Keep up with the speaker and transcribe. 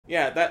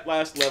Yeah, that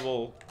last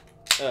level,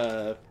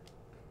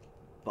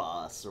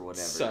 boss or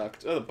whatever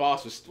sucked. Oh, the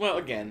boss was, well,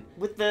 again.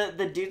 with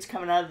the dudes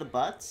coming out of the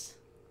butts.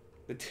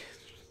 The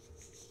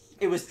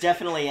It was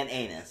definitely an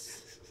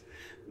anus.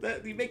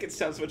 You make it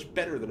sound so much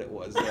better than it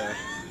was, though.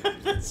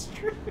 That's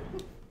true.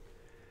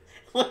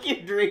 Like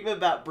you dream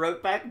about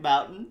Brokeback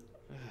Mountain.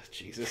 Oh,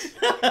 Jesus.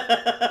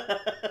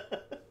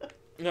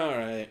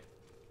 Alright.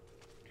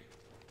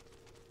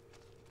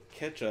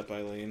 Catch up,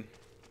 Eileen.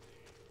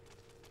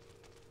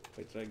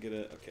 Wait, did I get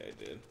it? Okay,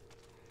 I did.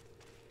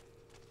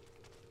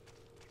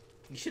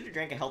 You should have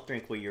drank a health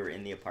drink while you were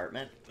in the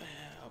apartment.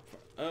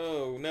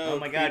 Oh, no. Oh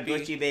my god,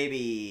 glitchy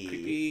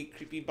baby.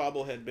 Creepy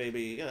bobblehead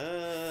baby.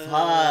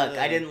 Fuck,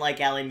 I didn't like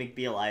Ally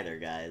McBeal either,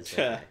 guys.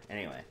 Okay.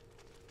 Anyway.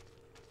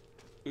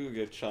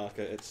 Ooga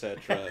chaka,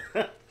 etc.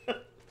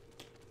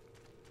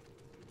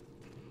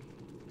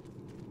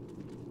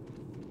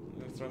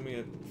 Throw me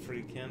a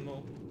free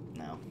candle?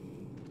 No.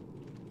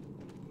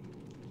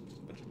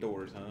 Just a bunch of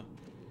doors, huh?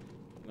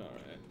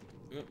 Alright.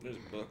 Oh, there's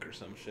a book or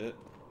some shit.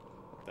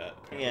 That.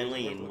 Hey,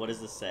 Eileen, what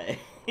does this say?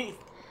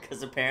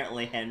 Because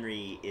apparently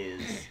Henry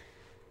is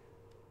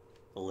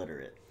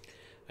illiterate.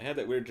 I had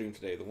that weird dream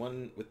today. The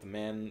one with the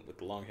man with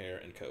the long hair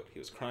and coat. He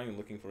was crying and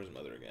looking for his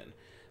mother again.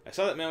 I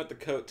saw that man with the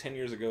coat 10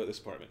 years ago at this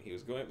apartment. He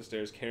was going up the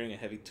stairs carrying a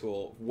heavy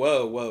tool.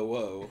 Whoa, whoa,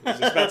 whoa. He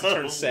was about to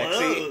turn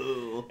sexy.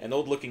 Whoa. An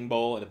old-looking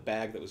bowl and a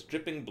bag that was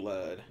dripping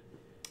blood.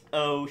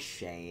 Oh,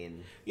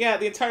 Shane. Yeah,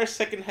 the entire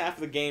second half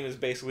of the game is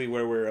basically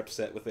where we're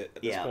upset with it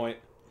at this point.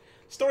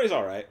 Story's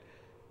alright.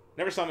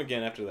 Never saw him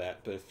again after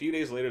that, but a few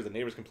days later the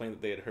neighbors complained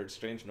that they had heard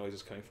strange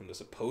noises coming from the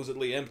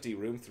supposedly empty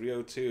room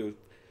 302.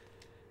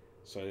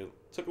 So I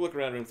took a look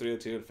around room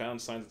 302 and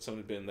found signs that someone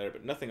had been there,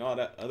 but nothing odd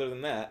other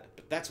than that.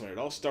 But that's when it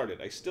all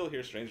started. I still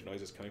hear strange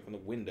noises coming from the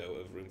window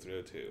of room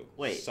 302.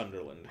 Wait.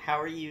 Sunderland. How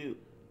are you...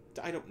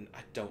 I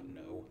don't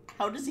know.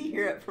 How does he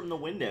hear it from the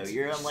window?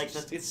 You're on, like,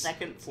 the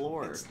second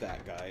floor. It's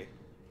that guy.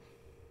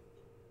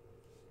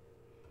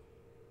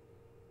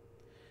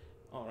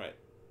 Alright.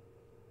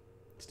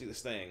 Let's do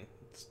this thing.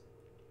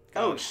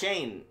 Oh,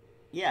 Shane.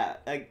 Yeah,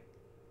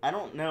 I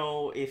don't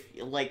know if,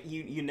 like,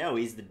 you know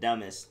he's the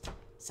dumbest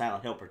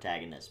Silent Hill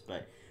protagonist,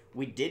 but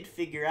we did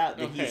figure out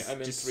that he's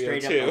just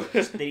straight up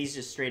that he's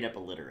just straight up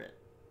illiterate.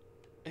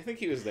 I think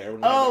he was there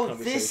when we had the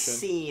conversation. This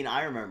scene,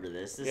 I remember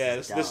this.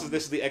 This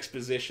is the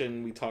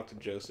exposition. We talked to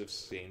Joseph's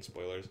scene.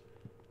 Spoilers.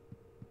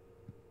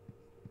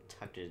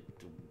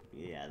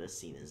 Yeah, this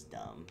scene is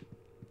dumb.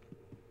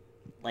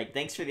 Like,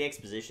 thanks for the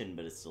exposition,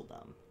 but it's still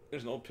dumb.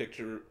 There's an old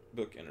picture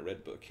book and a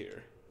red book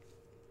here.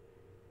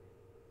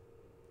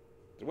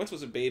 There once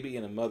was a baby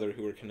and a mother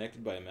who were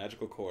connected by a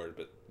magical cord,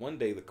 but one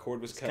day the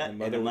cord was cut and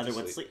the mother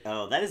went to sleep.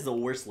 Oh, that is the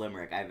worst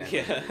limerick I've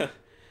ever heard.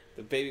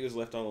 The baby was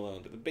left all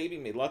alone, but the baby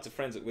made lots of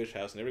friends at Wish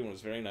House, and everyone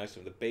was very nice to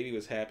him. The baby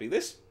was happy.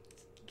 This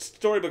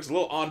storybook's a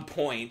little on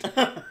point.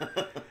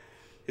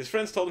 His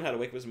friends told him how to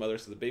wake up his mother,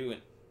 so the baby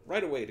went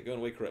right away to go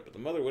and wake her up, but the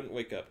mother wouldn't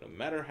wake up. No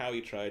matter how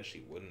he tried,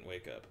 she wouldn't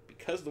wake up.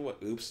 Because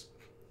oops.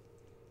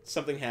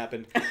 Something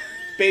happened.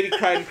 Baby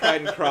cried and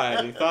cried and cried.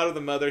 When he thought of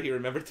the mother, he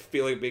remembered the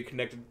feeling of being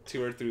connected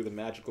to her through the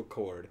magical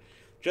cord.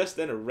 Just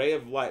then, a ray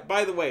of light...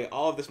 By the way,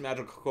 all of this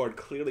magical cord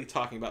clearly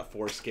talking about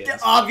foreskins.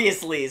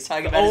 Obviously, it's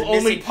talking about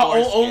his missing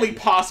foreskin. Only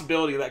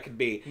possibility that could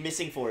be.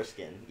 Missing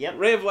foreskin. Yep. A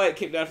ray of light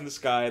came down from the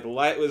sky. The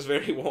light was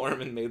very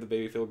warm and made the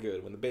baby feel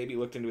good. When the baby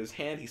looked into his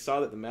hand, he saw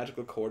that the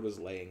magical cord was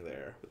laying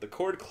there. With the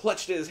cord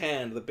clutched in his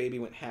hand, the baby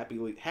went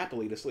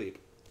happily to sleep.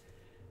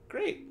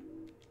 Great.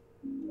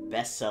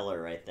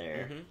 Bestseller right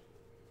there. Mm-hmm.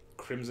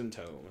 Crimson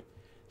Tome.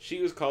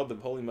 She was called the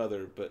Holy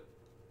Mother, but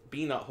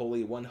be not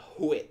holy, one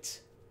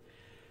whit.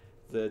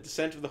 The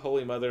descent of the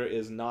Holy Mother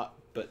is not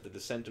but the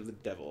descent of the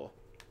devil.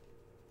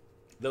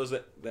 Those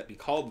that be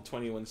called the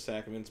 21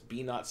 sacraments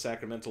be not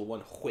sacramental, one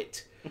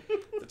whit.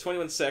 The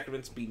 21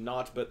 sacraments be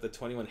not but the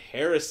 21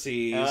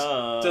 heresies.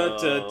 Oh. Dun,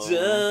 dun,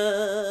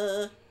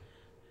 dun.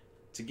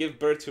 To give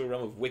birth to a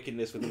realm of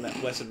wickedness within that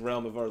blessed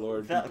realm of our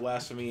Lord, be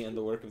blasphemy and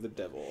the work of the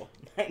devil.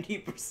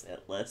 90%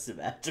 less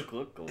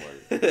magical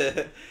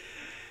cord.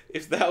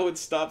 If thou would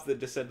stop the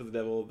descent of the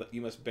devil, you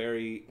must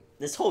bury...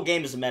 This whole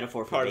game is a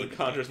metaphor for part of the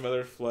Conjurer's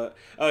Mother flood.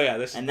 Oh yeah,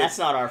 that's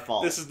not our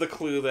fault. This is the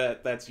clue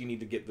that's you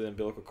need to get the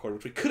umbilical cord,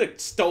 which we could have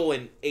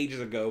stolen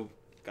ages ago.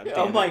 God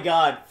damn it. My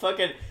god,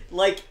 fucking,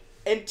 like,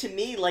 and to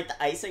me, like,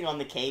 the icing on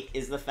the cake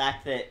is the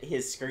fact that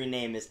his screen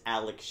name is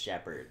Alex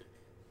Shepard.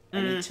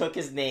 And he took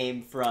his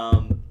name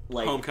from,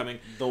 like, Homecoming.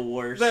 The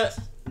worst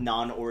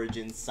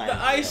non-origin Silent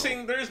Hill. The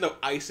icing, there is no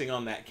icing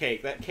on that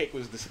cake. That cake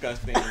was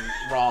disgusting and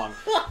wrong.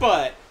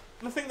 But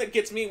the thing that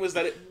gets me was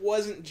that it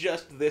wasn't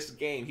just this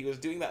game. He was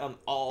doing that on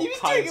all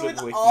kinds of wikis. He was doing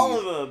it with all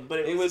of them, but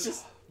it was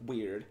just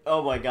weird.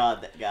 Oh my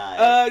god, that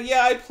guy.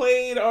 Yeah, I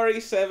played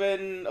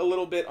RE7 a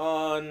little bit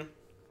on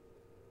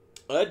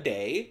a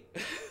day.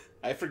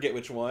 I forget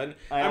which one.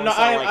 I only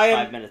saw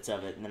 5 minutes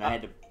of it, and then I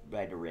had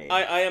to raid.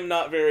 I am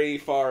not very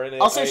far in it.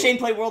 Also, Shane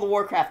played World of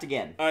Warcraft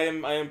again. I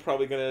am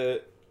probably gonna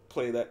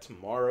play that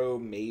tomorrow,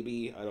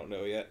 maybe. I don't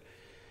know yet.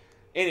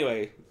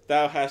 Anyway,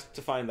 thou hast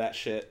to find that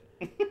shit.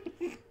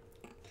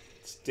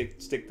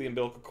 stick the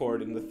umbilical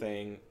cord in the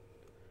thing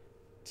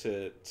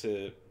to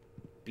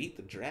beat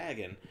the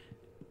dragon.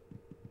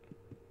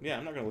 Yeah,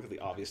 I'm not gonna look at the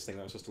obvious thing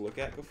that I'm supposed to look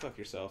at. Go fuck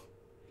yourself.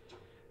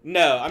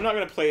 No, I'm not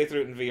gonna play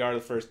through it in VR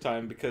the first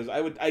time because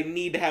I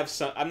need to have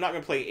some. I'm not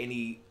gonna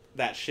play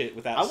that shit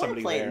without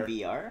somebody there. I want to play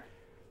it in VR.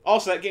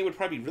 Also, that game would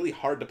probably be really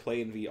hard to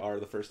play in VR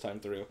the first time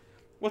through.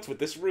 What's with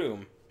this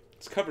room?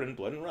 It's covered in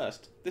blood and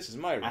rust. This is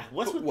my room.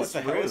 What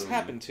the hell has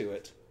happened to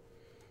it?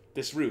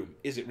 This room,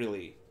 is it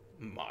really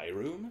my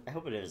room? I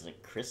hope it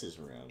isn't Chris's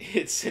room.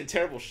 It's in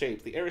terrible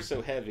shape. The air is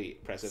so heavy,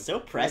 oppressive. So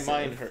oppressive.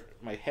 My mind hurt.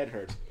 My head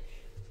hurts.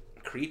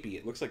 Creepy.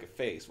 It looks like a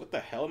face. What the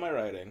hell am I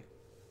writing?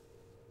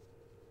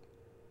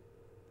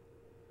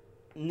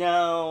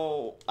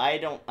 No, I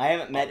don't. I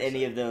haven't met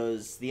any of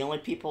those. The only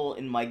people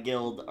in my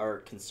guild are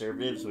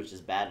conservatives, which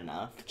is bad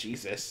enough.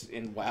 Jesus,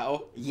 in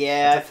WoW?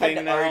 Yeah, I've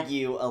had to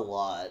argue a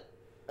lot.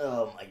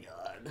 Oh my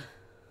god.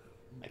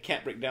 I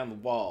can't break down the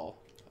wall.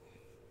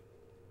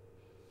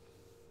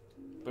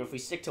 But if we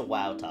stick to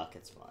WoW talk,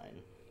 it's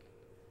fine.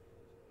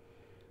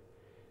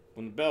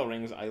 When the bell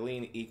rings,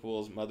 Eileen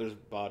equals mother's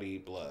body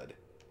blood.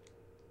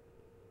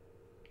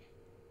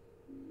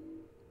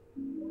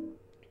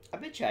 I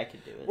bet you I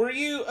could do it. Were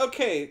you...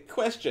 Okay,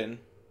 question.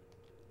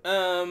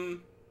 Were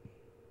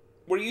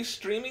you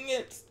streaming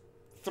it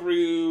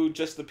through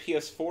just the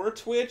PS4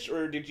 Twitch,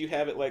 or did you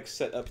have it, like,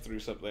 set up through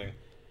something?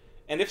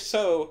 And if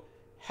so,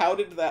 how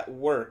did that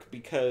work?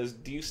 Because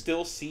do you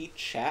still see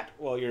chat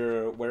while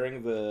you're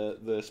wearing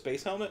the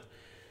space helmet?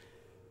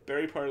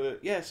 Very part of it.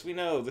 Yes, we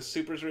know. The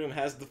Super's room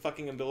has the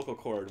fucking umbilical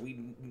cord.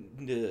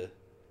 I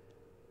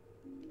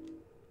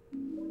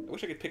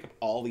wish I could pick up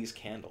all these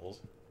candles.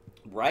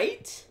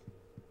 Right?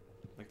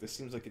 Like, this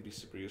seems like it'd be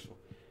super useful.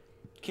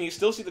 Can you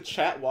still see the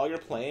chat while you're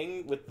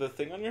playing with the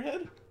thing on your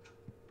head?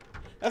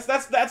 That's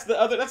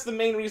the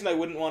main reason I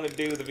wouldn't want to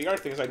do the VR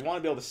thing, is I'd want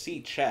to be able to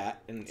see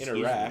chat and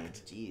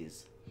interact.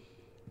 Jeez.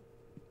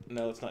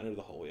 No, it's not near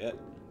the hole yet.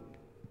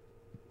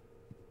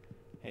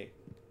 Hey,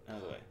 out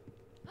of the way.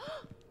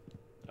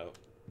 Oh.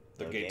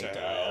 The gate to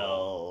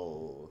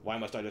hell. Why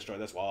must I destroy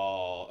this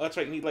wall? Oh, that's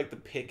right, you need, like, the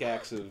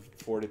pickaxe of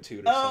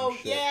fortitude or some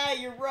shit. Oh, yeah,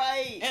 you're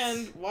right!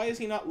 And why is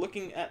he not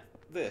looking at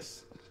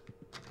this?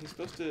 He's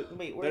supposed to...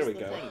 Wait, where's the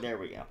thing? There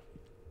we go.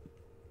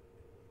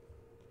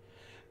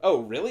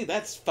 Oh, really?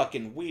 That's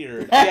fucking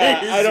weird. Yeah,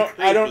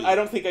 I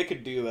don't think I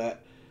could do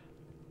that.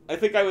 I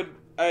think I would...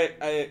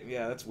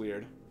 yeah, that's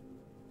weird.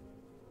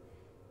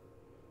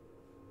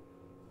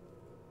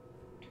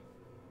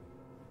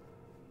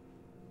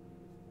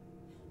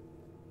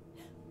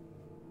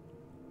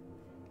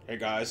 Hey,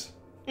 guys.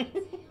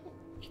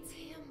 It's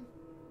him.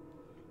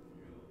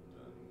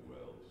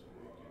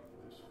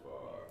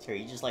 So are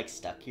you just, like,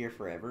 stuck here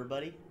forever,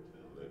 buddy?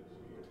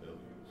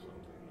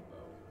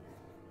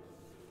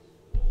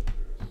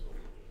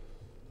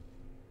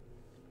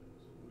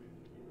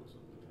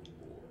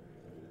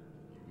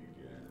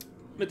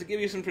 But to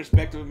give you some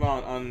perspective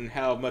on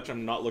how much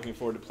I'm not looking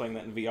forward to playing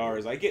that in VR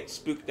is I get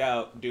spooked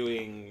out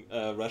doing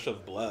Rush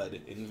of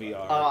Blood in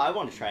VR. Oh, I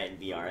want to try it in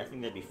VR. I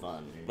think that'd be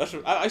fun.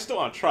 I still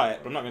want to try it,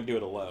 but I'm not going to do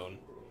it alone.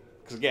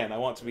 Because, again, I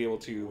want to be able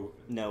to...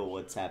 know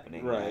what's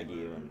happening around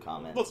you and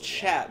comments. Well,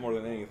 chat more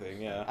than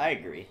anything, yeah. I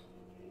agree.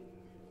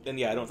 And,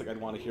 yeah, I don't think I'd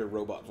want to hear a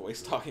robot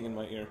voice talking in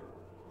my ear.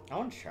 I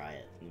want to try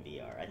it in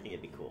VR. I think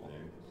it'd be cool.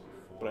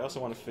 But I also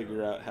want to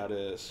figure out how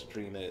to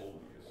stream it,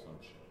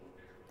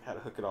 how to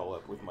hook it all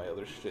up with my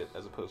other shit,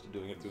 as opposed to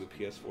doing it through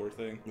the PS4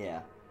 thing. Yeah.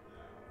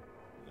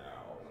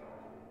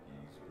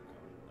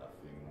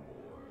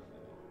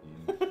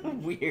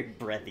 Weird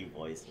breathy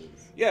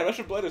voices. Yeah, Rush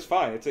of Blood is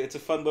fine. It's a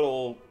fun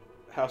little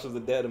House of the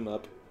Dead 'em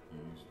up.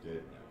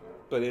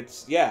 But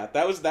it's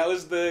that was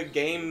the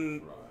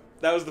game.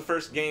 That was the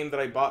first game that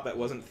I bought that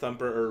wasn't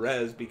Thumper or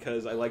Rez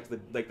because I liked the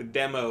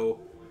demo.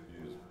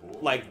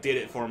 Like, did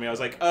it for me. I was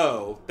like,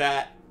 oh,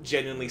 that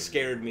genuinely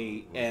scared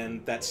me,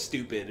 and that's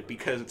stupid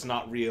because it's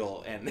not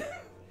real, and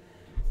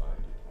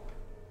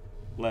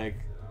like,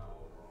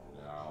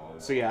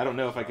 so yeah, I don't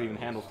know if I could even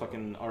handle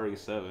fucking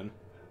RE7.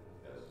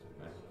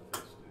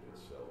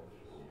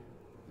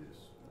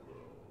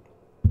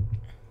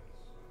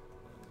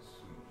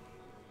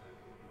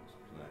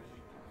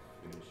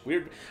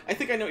 Weird. I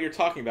think I know what you're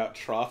talking about,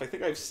 Trough. I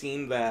think I've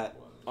seen that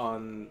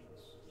on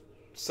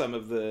some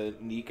of the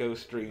Nico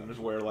streams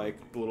where, like,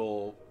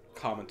 little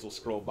comments will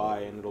scroll by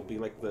and it'll be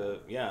like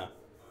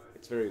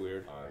it's very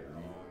weird.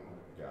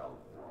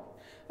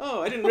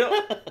 Oh, I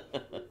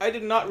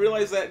did not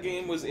realize that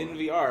game was in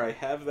VR. I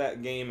have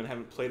that game and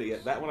haven't played it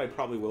yet. That one I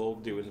probably will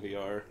do in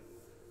VR.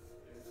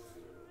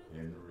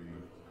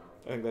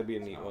 I think that'd be a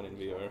neat one in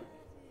VR.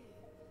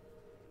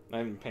 I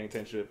haven't been paying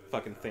attention to the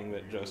fucking thing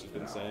that Joseph's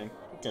been saying.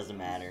 It doesn't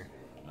matter.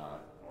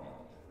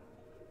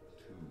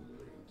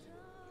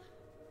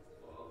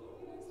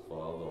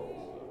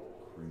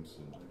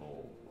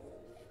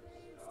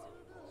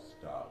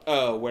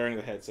 Oh, wearing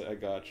the headset. I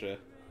gotcha.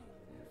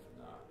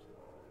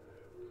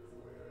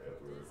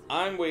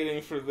 I'm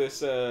waiting for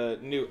this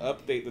new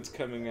update that's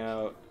coming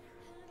out,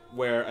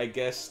 where I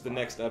guess the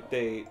next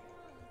update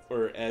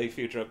or a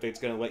future update's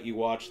gonna let you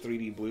watch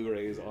 3D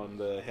Blu-rays on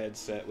the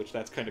headset, which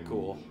that's kind of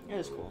cool. It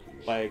is cool.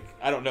 Like,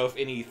 I don't know if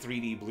any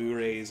 3D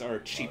Blu-rays are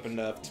cheap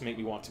enough to make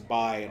me want to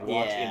buy and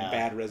watch in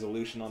bad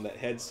resolution on that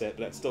headset,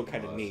 but that's still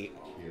kind of neat.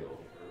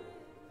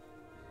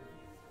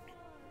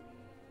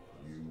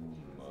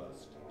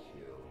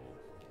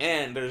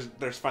 And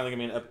there's finally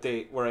gonna be an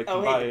update where I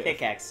can buy. The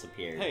pickaxe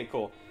appeared. Hey,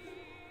 cool.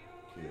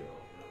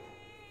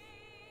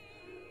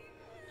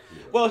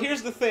 Well,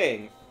 here's the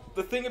thing.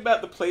 The thing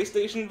about the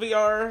PlayStation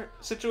VR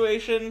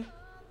situation.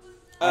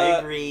 I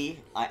agree.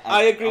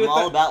 I agree with that. I'm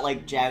all about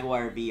like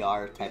Jaguar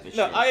VR type of shit.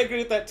 No, I agree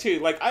with that too.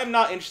 Like, I'm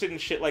not interested in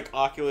shit like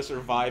Oculus or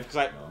Vive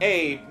because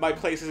my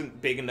place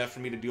isn't big enough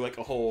for me to do like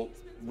a whole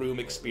room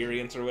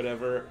experience or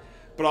whatever.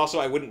 But also,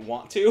 I wouldn't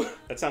want to.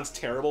 That sounds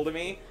terrible to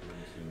me.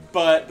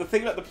 But the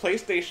thing about the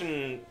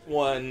PlayStation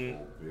 1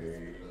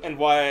 and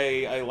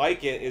why I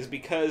like it is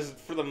because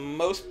for the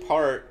most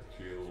part,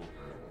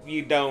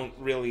 you don't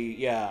really,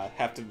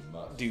 have to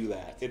do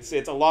that. It's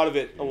a lot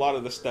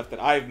of the stuff that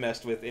I've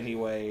messed with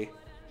anyway,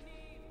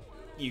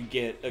 you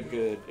get a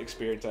good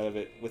experience out of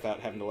it without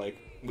having to like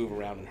move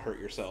around and hurt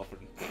yourself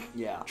and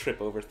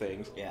trip over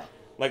things. Yeah.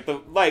 Like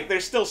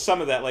there's still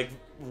some of that, like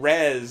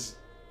Rez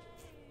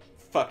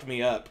fucked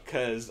me up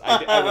because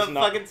I was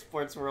not fucking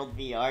Sports World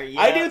VR. Yeah.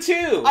 I do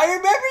too. I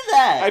remember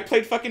that. I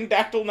played fucking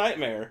Dactyl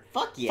Nightmare.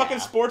 Fuck yeah. Fucking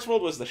Sports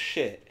World was the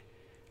shit.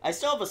 I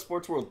still have a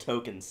Sports World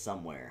token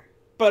somewhere.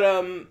 But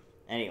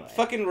anyway,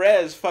 fucking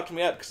Rez fucked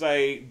me up because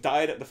I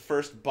died at the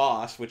first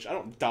boss, which I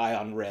don't die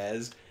on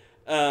Rez.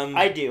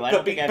 I do. I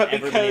don't think I've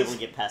ever been able to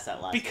get past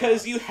that last.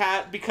 Because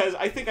boss. Because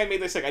I think I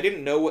made this like I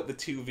didn't know what the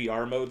two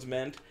VR modes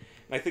meant.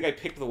 And I think I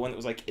picked the one that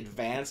was, like,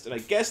 advanced, and I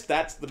guess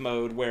that's the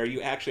mode where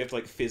you actually have to,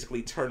 like,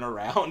 physically turn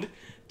around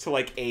to,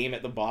 like, aim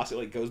at the boss. It,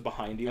 like, goes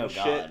behind you and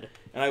shit.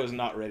 And I was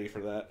not ready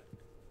for that.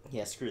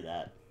 Yeah, screw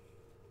that.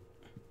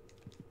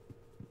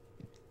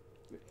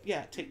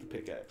 Yeah, take the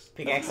pickaxe.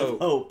 Pickaxe of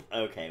hope.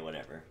 Okay,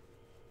 whatever.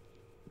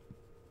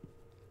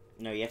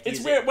 No, you have to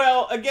use it.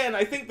 Well, again,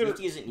 I think you have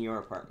to use it in your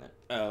apartment.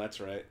 Oh, that's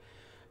right.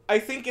 I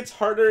think it's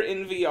harder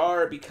in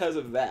VR because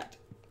of that.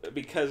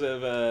 Because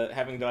of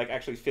having to like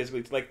actually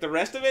physically like the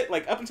rest of it,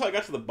 like up until I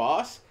got to the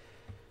boss,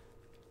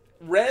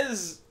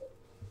 Rez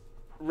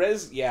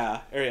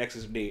Area X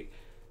is neat.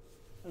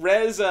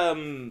 Rez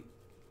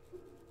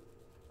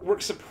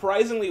works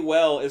surprisingly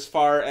well as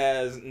far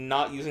as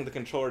not using the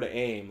controller to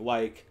aim.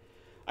 Like,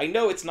 I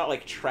know it's not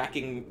like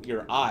tracking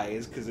your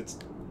eyes because it's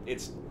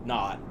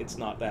not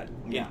that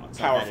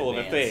powerful of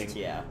a thing.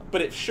 Yeah.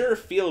 But it sure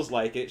feels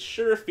like it.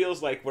 Sure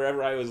feels like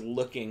wherever I was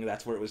looking,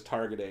 that's where it was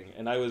targeting,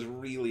 and I was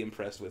really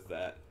impressed with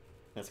that.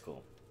 That's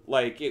cool.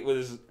 Like, it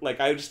was like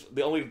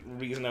the only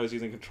reason I was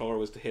using the controller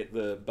was to hit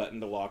the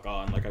button to lock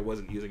on. Like, I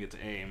wasn't using it to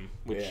aim,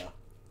 which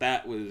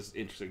that was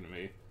interesting to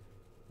me.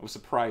 I was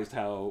surprised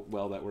how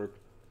well that worked.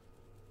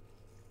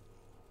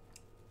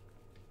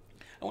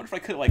 I wonder if I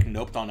could have like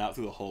noped on out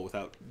through the hole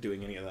without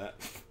doing any of that.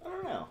 I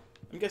don't know.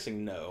 I'm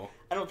guessing no.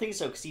 I don't think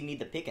so, because you need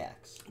the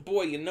pickaxe.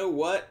 Boy, you know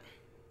what?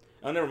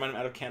 Oh, never mind. I'm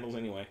out of candles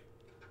anyway.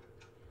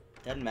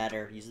 Doesn't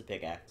matter. Use the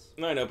pickaxe.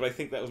 No, I know, but I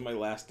think that was my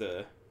last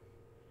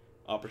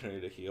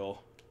opportunity to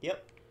heal.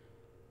 Yep.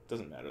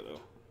 Doesn't matter,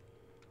 though.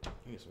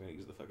 I guess I'm going to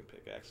use the fucking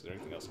pickaxe. Is there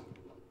anything else?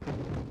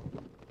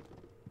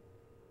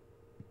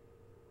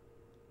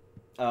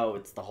 Oh,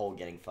 it's the hole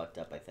getting fucked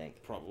up, I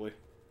think. Probably.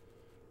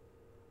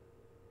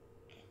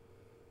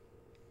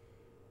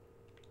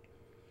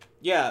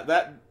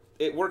 Yeah,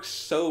 it works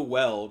so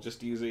well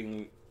just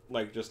using,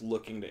 like, just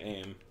looking to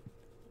aim,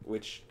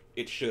 which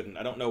it shouldn't.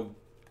 I don't know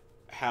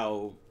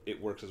how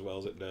it works as well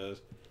as it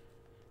does.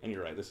 And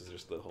you're right, this is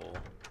just the whole...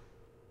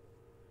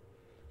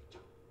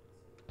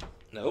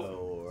 Nope.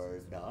 Or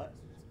not.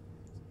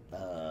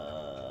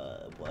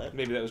 What?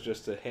 Maybe that was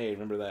just a, hey,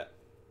 remember that?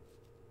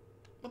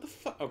 What the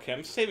fuck? Okay,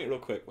 I'm saving it real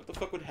quick. What the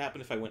fuck would happen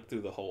if I went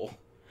through the hole?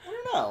 I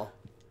don't know.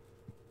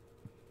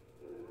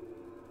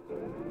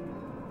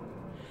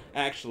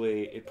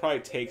 Actually, it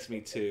probably takes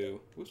me to...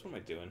 Whoops, what am I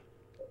doing?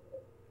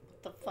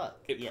 What the fuck?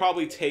 It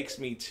probably takes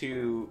me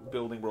to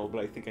Building World,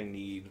 but I think I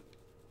need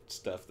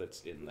stuff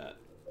that's in that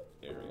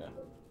area.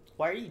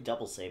 Why are you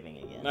double saving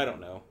again? I don't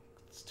know.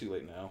 It's too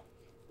late now.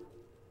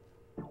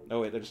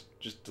 Oh wait, they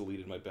just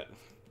deleted my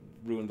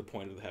ruined the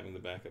point of having the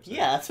backup save.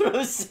 Yeah, that's what I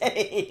was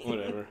saying.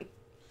 Whatever.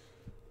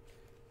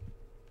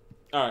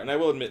 Alright, and I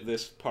will admit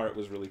this part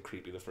was really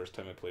creepy the first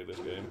time I played this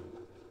game.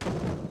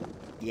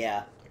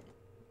 Yeah.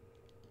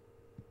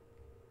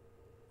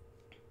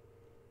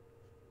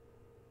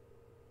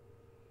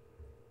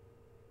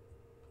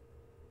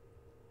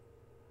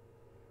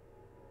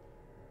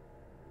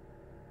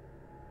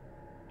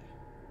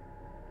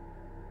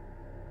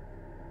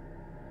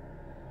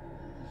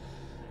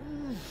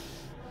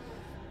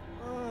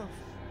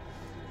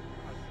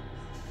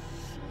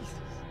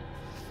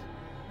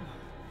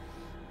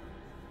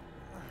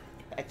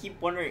 I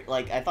keep wondering,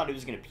 like, I thought he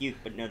was gonna puke,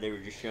 but no, they were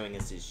just showing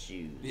us his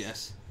shoes.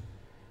 Yes.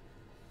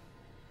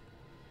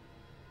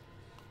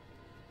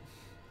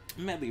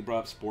 I'm mad that you brought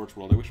up Sports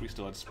World. I wish we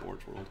still had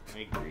Sports World.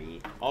 I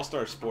agree.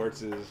 All-Star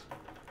Sports is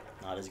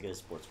Not as good as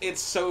Sports. It's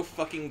so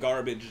fucking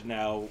garbage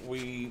now.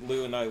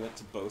 Lou and I went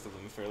to both of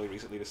them fairly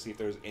recently to see if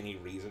there was any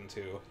reason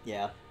to.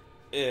 Yeah.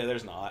 Yeah,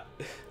 there's not.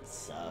 It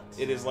sucks.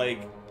 It is like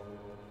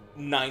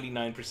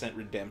 99%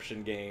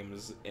 redemption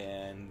games,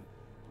 and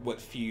what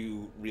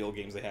few real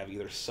games they have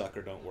either suck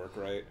or don't work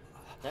right.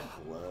 That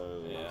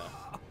blows. Yeah.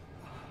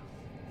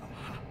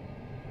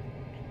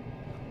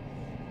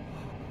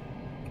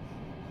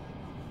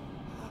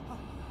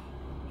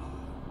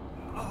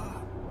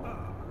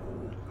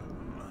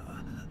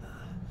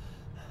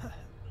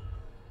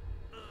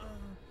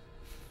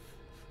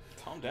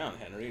 Calm down,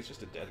 Henry. He's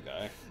just a dead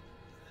guy.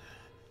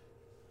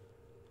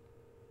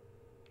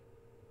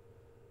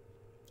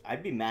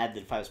 I'd be mad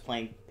that if I was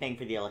paying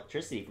for the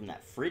electricity from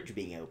that fridge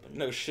being open.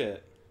 No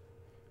shit.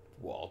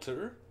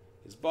 Walter?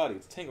 His body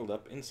is tangled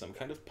up in some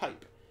kind of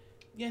pipe.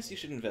 Yes, you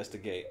should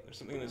investigate. There's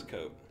something in his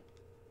coat.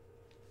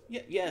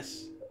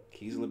 Yes.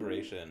 Keys of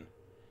liberation.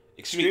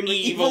 Extremely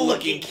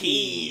evil-looking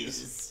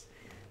keys!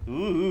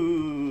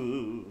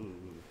 Ooh.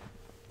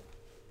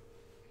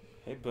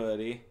 Hey,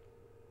 buddy.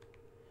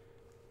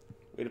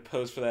 Way to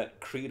pose for that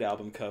Creed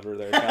album cover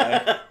there,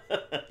 guy.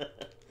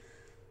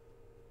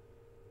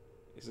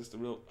 Is this the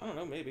real... I don't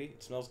know, maybe.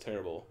 It smells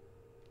terrible.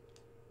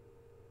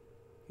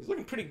 He's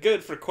looking pretty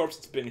good for a corpse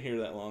that's been here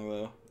that long,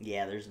 though.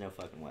 Yeah, there's no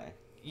fucking way.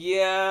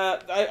 Yeah,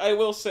 I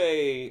will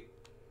say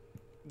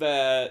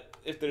that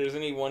if there's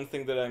any one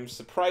thing that I'm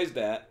surprised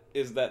at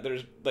is that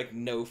there's, like,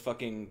 no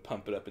fucking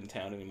Pump It Up in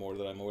town anymore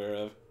that I'm aware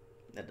of.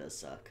 That does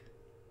suck.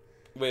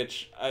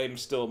 Which, I'm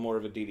still more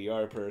of a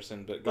DDR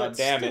person, but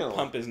goddamn it,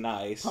 Pump is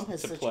nice Pump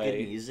has to such play.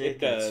 good music, It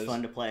does. It's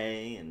fun to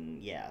play,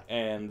 and yeah.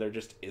 And there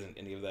just isn't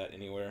any of that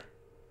anywhere.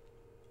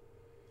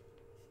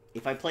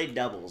 If I played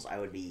doubles, I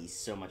would be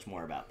so much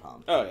more about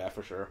Pump. Oh yeah,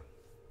 for sure.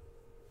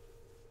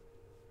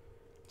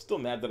 Still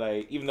mad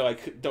that even though I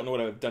don't know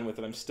what I've done with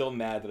it, I'm still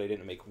mad that I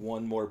didn't make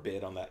one more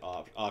bid on that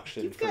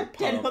auction. You've for got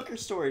Pump. 10 hooker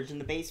storage in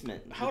the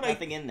basement. How'd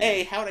nothing in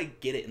there. how'd I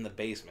get it in the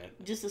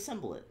basement? Just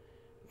assemble it.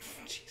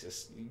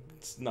 Jesus,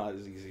 it's not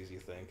as easy as you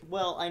think.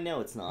 Well, I know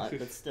it's not,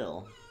 but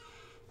still.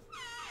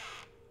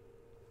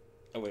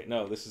 Oh wait,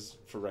 no, this is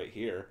for right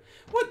here.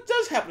 What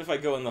does happen if I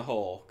go in the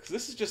hole? Because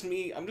this is just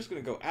me, I'm just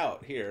going to go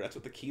out here. That's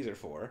what the keys are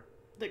for.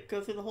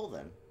 Go through the hole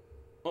then.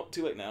 Oh,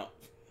 too late now.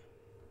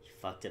 You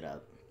fucked it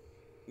up.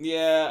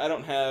 Yeah, I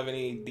don't have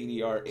any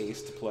DDR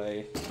Ace to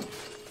play.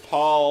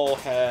 Paul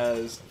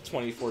has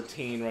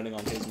 2014 running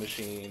on his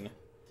machine,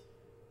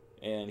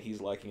 and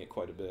he's liking it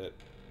quite a bit.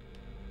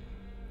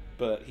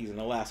 But he's in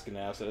Alaska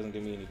now, so it doesn't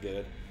do me any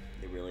good.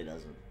 It really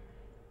doesn't.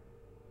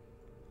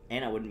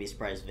 And I wouldn't be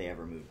surprised if they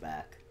ever moved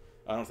back.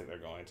 I don't think they're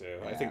going to.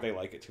 Yeah. I think they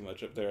like it too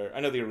much up there.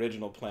 I know the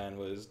original plan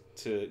was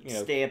to,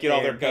 stay up get there,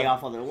 all their pay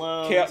off all their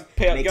loans,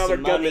 get all their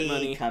some government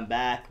money, come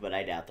back, but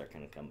I doubt they're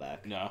going to come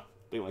back. No,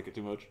 they like it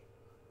too much.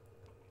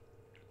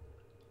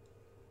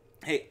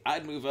 Hey,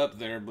 I'd move up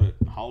there, but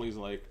Holly's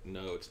like,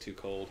 no, it's too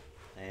cold.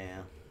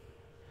 Yeah.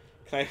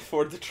 Can I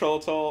afford the troll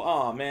toll?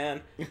 Aw,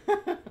 man.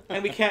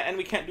 and we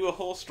can't do a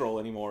whole stroll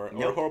anymore,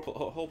 nope. or a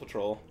whole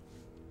patrol.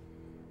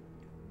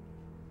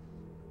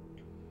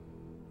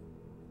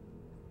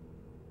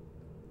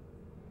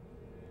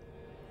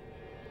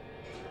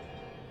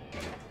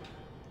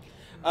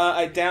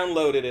 I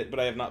downloaded it, but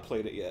I have not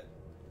played it yet.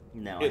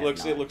 No, it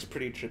looks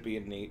pretty trippy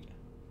and neat.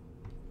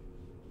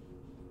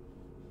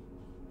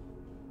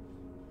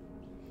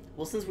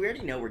 Well, since we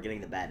already know we're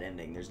getting the bad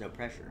ending, there's no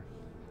pressure.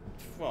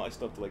 Well, I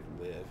still have to, like,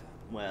 live.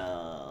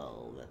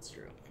 Well, that's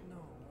true. No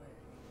way.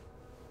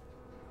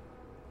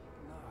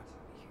 Not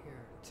here,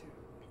 too.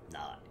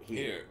 Not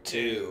Here,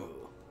 too.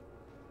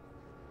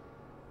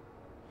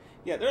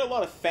 Yeah, there are a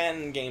lot of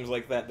fan games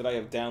like that I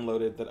have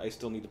downloaded that I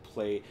still need to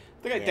play.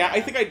 I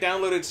think I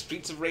downloaded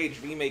Streets of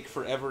Rage Remake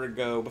forever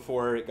ago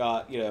before it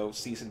got,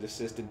 cease and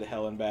desisted to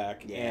hell and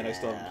back, and I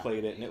still haven't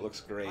played it, and it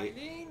looks great.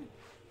 Eileen?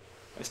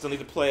 I still need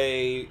to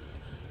play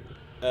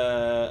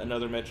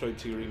another Metroid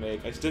 2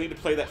 remake. I still need to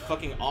play that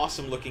fucking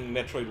awesome-looking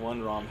Metroid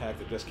 1 ROM hack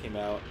that just came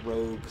out,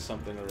 Rogue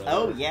something or other.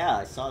 Oh yeah,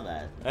 I saw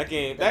that. That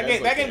game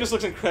just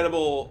looks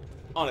incredible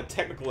on a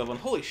technical level, and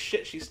holy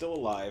shit, she's still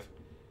alive.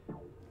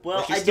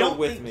 Well, she's still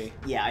with me.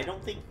 Yeah, I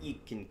don't think you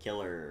can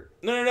kill her.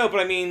 No, but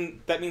I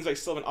mean, that means I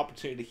still have an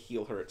opportunity to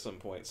heal her at some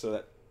point,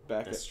 so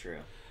That's true.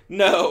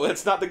 No,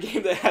 it's not the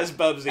game that has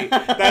Bubsy.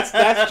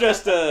 That's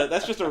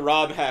just a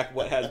ROM hack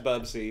what has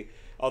Bubsy,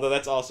 although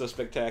that's also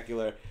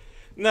spectacular.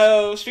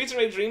 No, Streets of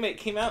Rage Remake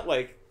came out,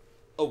 like,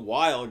 a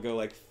while ago,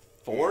 like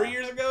 4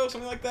 years ago,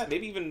 something like that,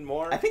 maybe even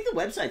more. I think the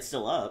website's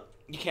still up.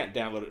 You can't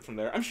download it from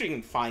there. I'm sure you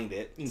can find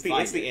it. It's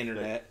the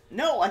internet.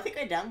 No, I think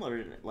I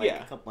downloaded it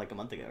a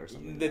month ago or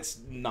something. That's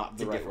not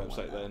the right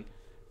website then.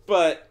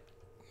 But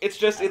it's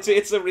just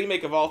it's a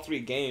remake of all three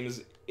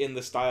games in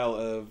the style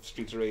of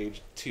Streets of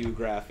Rage 2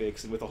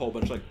 graphics and with a whole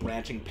bunch of like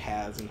branching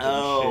paths and shit.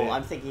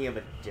 I'm thinking of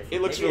a different.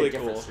 It looks really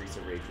cool. Streets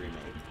of Rage remake.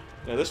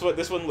 Yeah,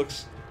 this one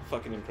looks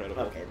fucking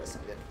incredible. Okay,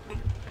 listen good.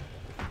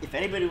 If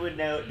anybody would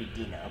know, it'd be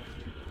Dino.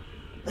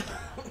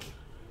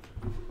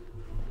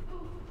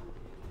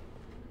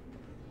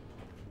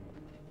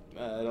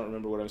 I don't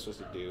remember what I'm supposed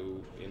to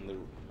do in the...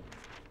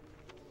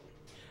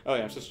 Oh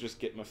yeah, I'm supposed to just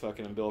get my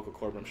fucking umbilical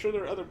cord. But I'm sure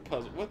there are other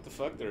puzzles. What the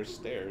fuck? There are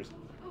stairs.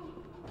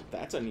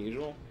 That's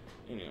unusual.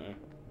 Anyway.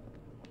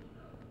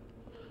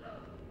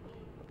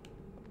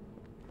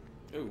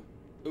 Ooh.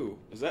 Ooh.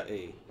 Is that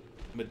a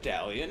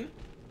medallion?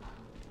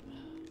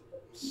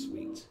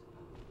 Sweet.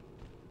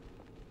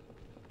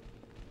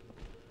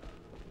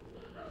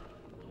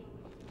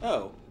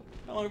 Oh.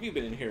 How long have you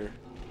been in here?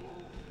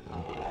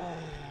 Oh,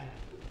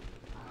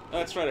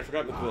 that's right. I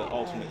forgot about the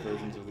alternate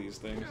versions of these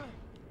things.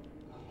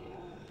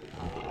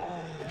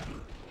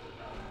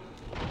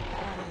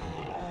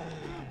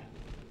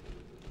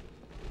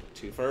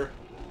 Twofer.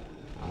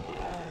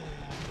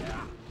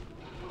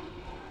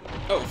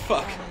 Oh,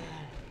 fuck.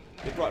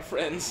 They brought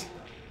friends.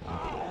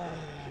 Oh,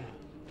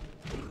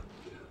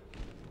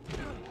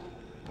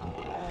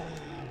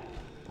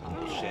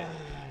 shit.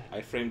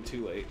 I framed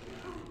too late.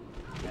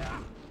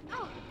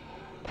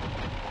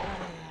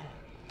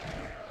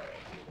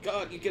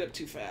 God, you get up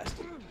too fast.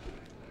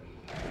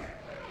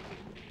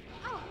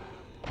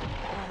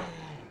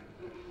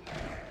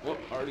 Well,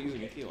 already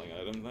using a healing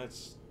item.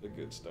 That's a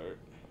good start.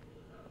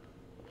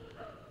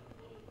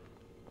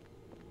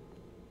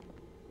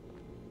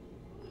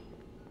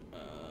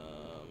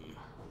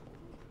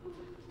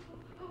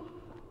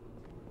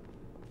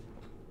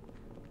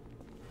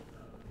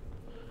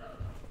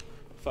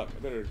 Fuck, I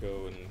better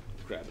go and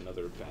grab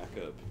another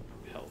backup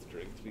health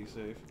drink to be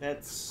safe.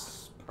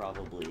 That's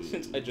probably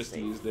since I just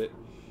safe. used it.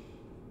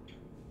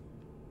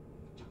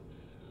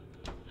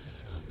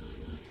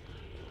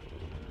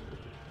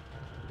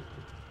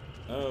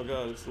 Oh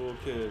god, it's the little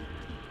kid.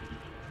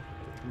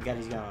 God,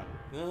 he's gone.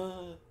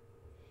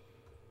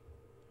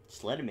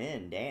 Just let him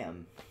in,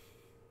 damn.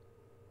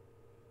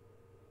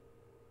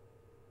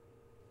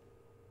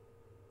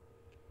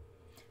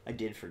 I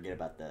did forget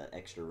about the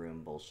extra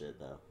room bullshit,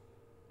 though.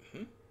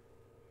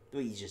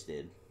 What you just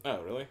did.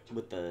 Oh, really?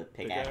 With the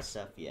pickaxe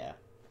stuff, yeah.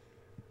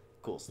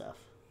 Cool stuff.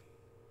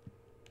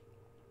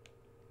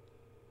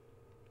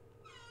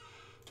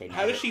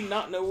 How does she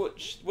not know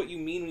what you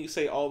mean when you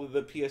say all of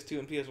the PS2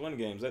 and PS1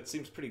 games? That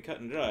seems pretty cut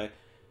and dry.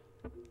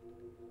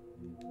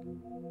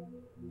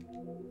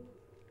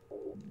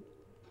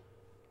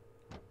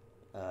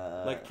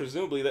 Like,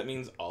 presumably that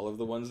means all of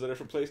the ones that are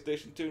for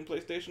PlayStation 2 and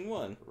PlayStation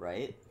 1.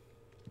 Right?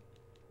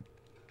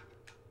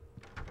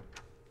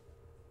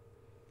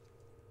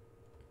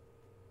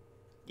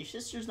 Your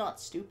sister's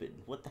not stupid.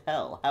 What the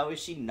hell? How is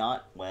she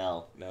not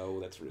well? No,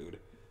 that's rude.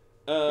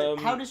 But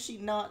how does she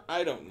not...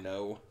 I don't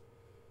know.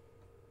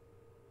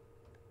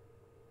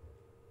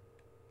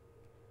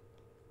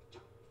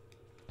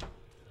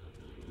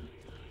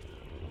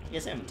 I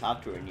guess I haven't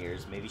talked to her in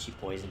years. Maybe she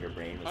poisoned her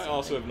brain with something. I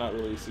also have not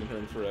really seen her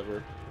in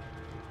forever.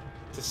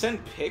 To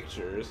send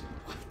pictures?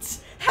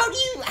 What?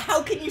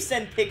 How can you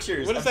send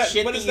pictures of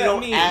shit that you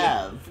don't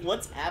have?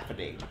 What's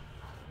happening?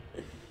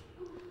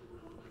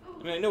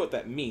 I mean, I know what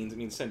that means. It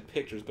means send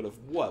pictures, but of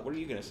what? What are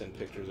you going to send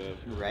pictures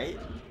of? Right?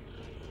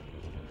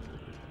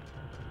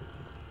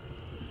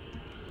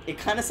 It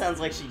kind of sounds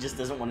like she just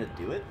doesn't want to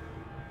do it.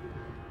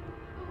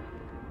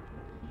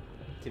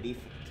 To be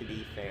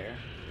fair.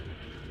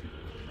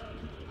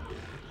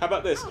 How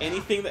about this?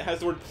 Anything that has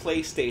the word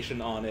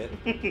PlayStation on it,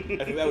 I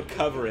think that would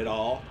cover it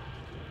all.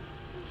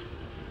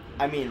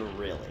 I mean,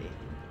 really.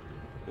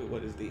 Ooh,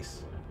 what is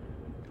these?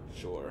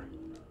 Sure.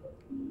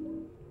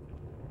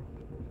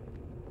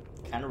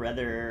 Kind of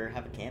rather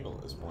have a candle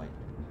at this point.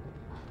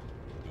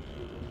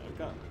 I've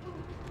got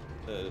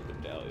a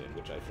medallion,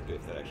 which I forget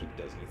if that actually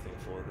does anything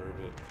for her,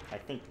 but... I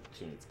think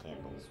she needs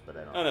candles, but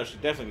I don't... Oh no, she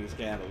definitely needs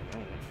candles. I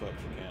don't give a fuck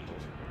for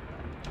candles.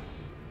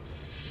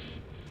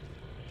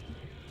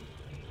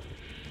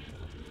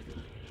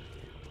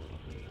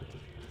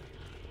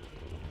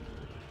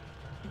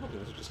 I'm hoping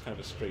this is just kind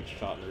of a straight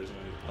shot and there isn't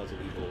any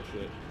puzzle-y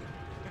bullshit.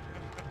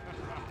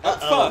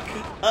 Uh-oh.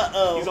 Fuck!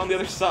 Uh-oh. He's on the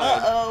other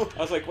side. Uh-oh.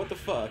 I was like, what the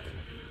fuck?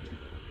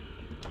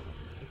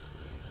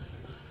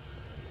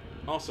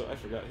 Also, I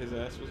forgot his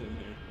ass was in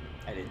here.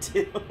 I did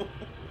too.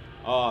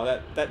 Oh,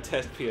 that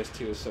test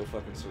PS2 is so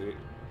fucking sweet.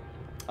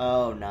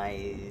 Oh,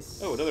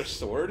 nice. Oh, another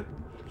sword?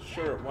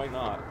 Sure, why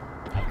not?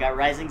 I've got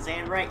Rising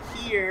Zand right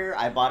here.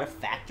 I bought a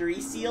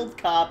factory sealed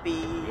copy.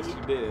 Yes,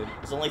 you did.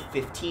 It's only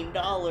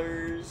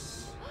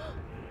 $15.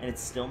 And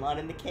it's still not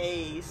in the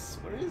case.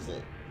 Where is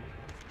it?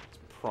 It's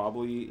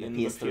probably in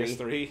the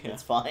PS3. Yeah.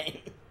 It's fine.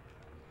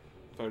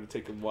 If I were to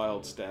take a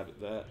wild stab at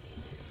that.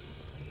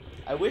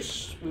 I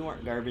wish we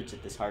weren't garbage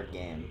at this hard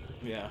game.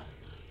 Yeah.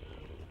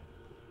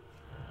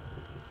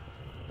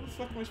 Where the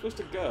fuck am I supposed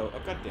to go? Oh,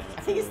 god damn it.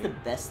 I think it's the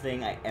best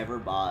thing I ever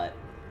bought.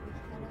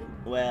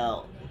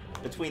 Well,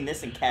 between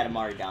this and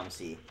Katamari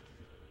Damacy.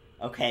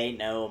 Okay,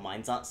 no,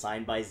 mine's not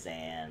signed by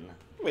Zan.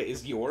 Wait,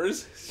 is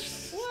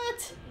yours?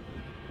 What?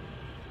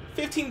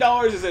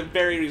 $15 is a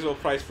very reasonable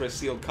price for a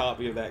sealed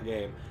copy of that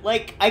game.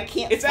 Like, I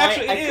can't It's find...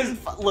 actually... I It is...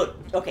 Look,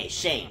 okay,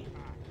 Shane.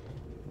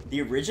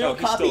 The original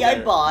he's copy still I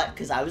there. bought,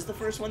 because I was the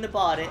first one that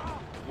bought it,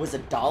 was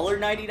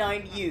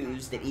 $1.99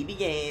 used at EB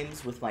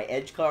Games with my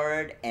Edge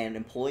card and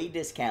employee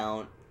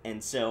discount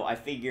And so I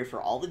figure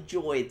for all the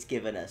joy it's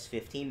given us,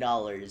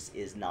 $15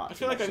 is not. I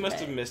feel like I must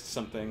have missed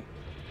something.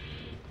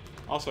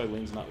 Also,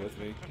 Eileen's not with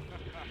me.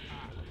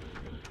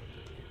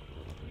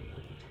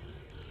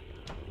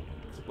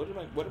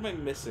 What am I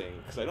missing?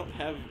 Because I don't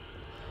have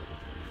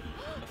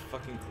a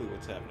fucking clue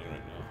what's happening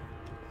right now.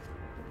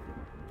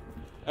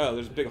 Oh,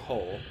 there's a big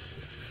hole.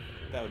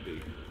 That would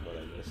be what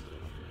I missed.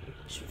 You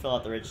should fill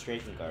out the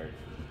registration card.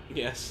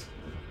 Yes.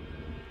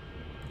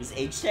 Is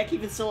H-Tech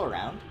even still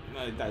around?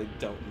 I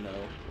don't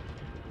know.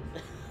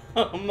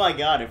 Oh my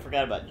god, I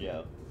forgot about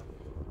Joe.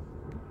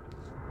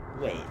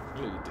 Wait.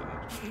 No, you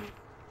didn't.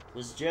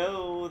 Was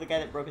Joe the guy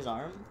that broke his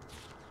arm?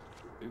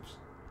 Oops.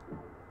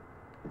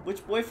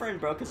 Which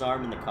boyfriend broke his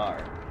arm in the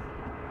car?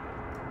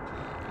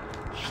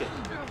 Shit.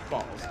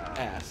 Balls.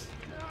 Ass.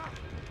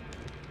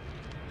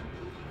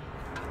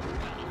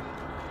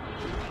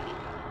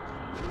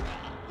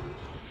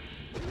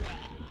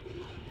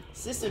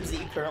 Systems that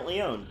you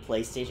currently own: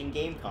 PlayStation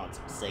game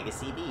console, Sega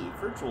CD,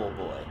 Virtual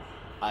Boy,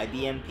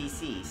 IBM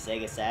PC,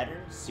 Sega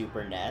Saturn,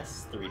 Super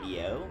NES,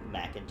 3DO,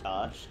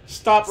 Macintosh.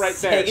 Stop right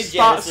there. Sega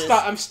Stop, Genesis,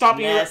 stop. I'm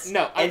stopping NES, you.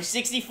 No,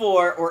 M64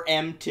 or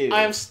M2.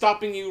 I am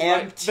stopping you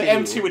right. The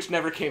M2, which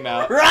never came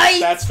out. Right?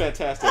 That's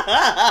fantastic.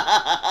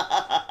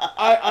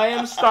 I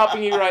am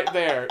stopping you right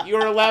there. You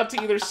are allowed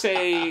to either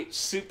say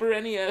Super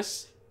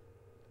NES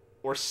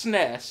or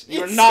SNES.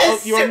 You are not.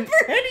 Super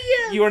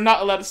NES. You are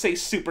not allowed to say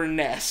Super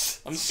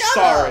NES. I'm Shut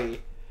sorry. up.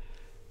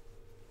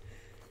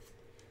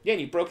 Yeah,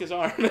 and you broke his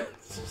arm.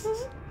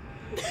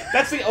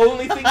 That's the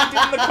only thing you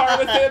did in the car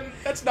with him?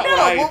 That's not what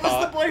I thought. What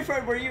was the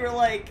boyfriend where you were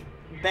like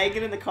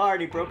banging in the car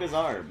and he broke his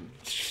arm?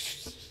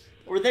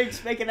 Or they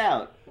just making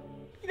out?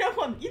 You know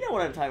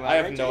what I'm talking about. I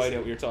have right, no Jason? idea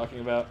what you're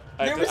talking about.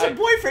 There was a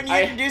boyfriend you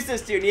introduced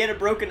us to and he had a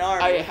broken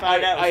arm. We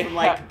found out from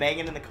like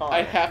banging in the car.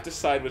 I have to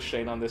side with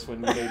Shane on this one.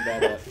 You made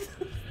that up.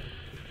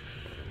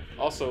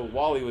 Also,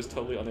 Wally was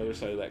totally on the other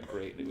side of that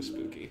grate. It was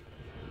spooky.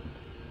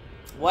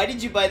 Why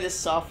did you buy this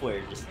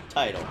software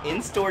title?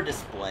 In-store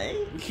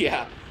display?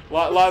 Yeah. A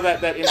lot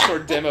of that in-store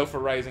demo for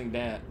Rising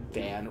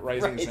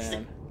Rising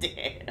San.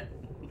 Dan.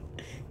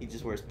 He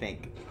just wears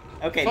pink.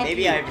 Okay, Fuck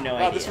maybe you. I have no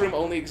idea. This room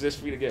only exists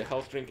for you to get a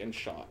health drink and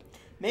shot.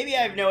 Maybe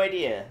I have no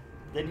idea.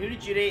 Then who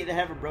did you date that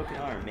have a broken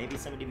arm? Maybe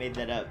somebody made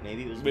that up.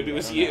 Maybe it was me. Maybe it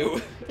was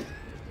you.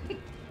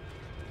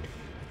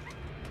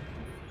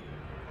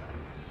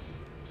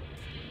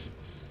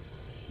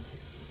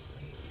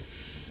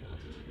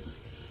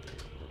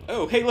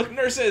 Oh, hey, look,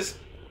 nurses!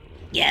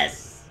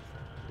 Yes!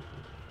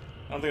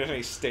 I don't think there's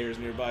any stairs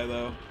nearby,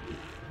 though.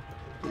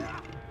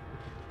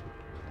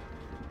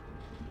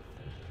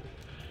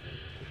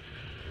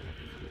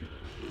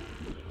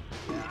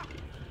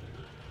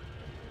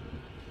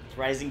 It's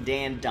Rising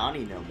Dan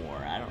Donnie no more.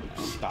 I don't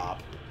know.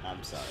 Stop.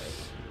 I'm sorry.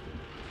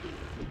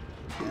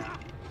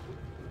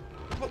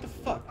 What the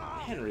fuck?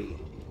 Henry.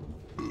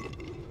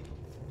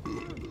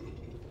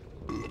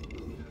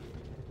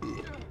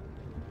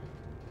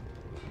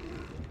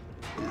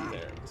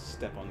 There,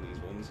 step on these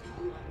ones.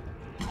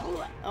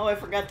 Oh, I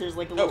forgot there's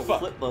like a little fuck.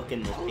 flip book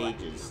in the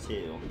pages,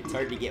 too. It's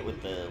hard to get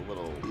with the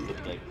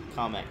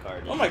comment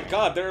card. Oh my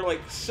god, there are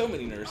like so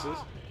many nurses.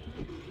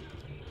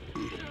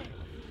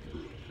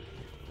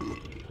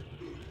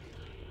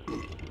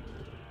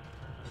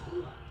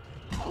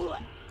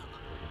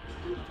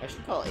 I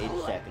should call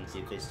H-Tech and see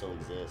if they still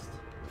exist.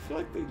 I feel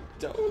like they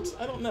don't.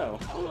 I don't know.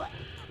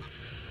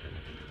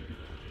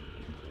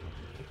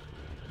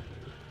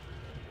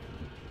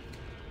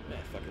 Nah,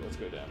 fuck it. Let's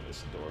go down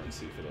this door and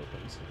see if it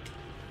opens.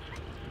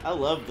 I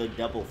love the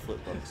double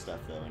flip book stuff,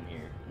 though, in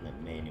here, in the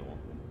manual.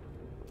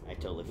 I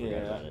totally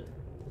forgot about it.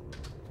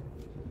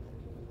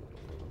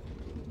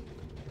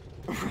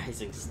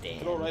 Rising Stand.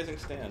 Good old Rising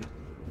Stand.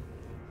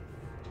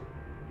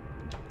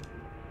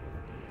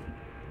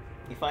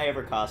 If I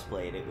ever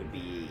cosplayed, it would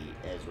be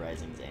as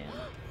Rising Zan.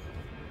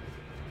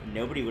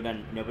 Nobody would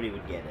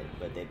get it,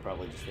 but they'd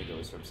probably just think it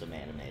was from some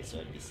anime, so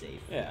I'd be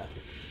safe. Yeah.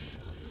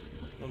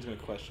 No one's gonna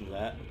question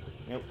that.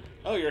 Nope.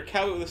 Oh, you're a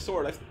cowboy with a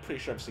sword. I'm pretty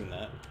sure I've seen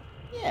that.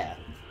 Yeah.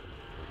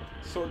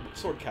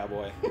 Sword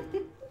cowboy. Oh,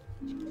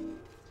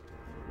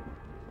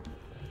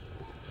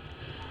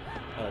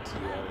 that's you,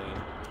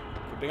 Eileen.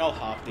 You're being all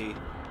hoppy.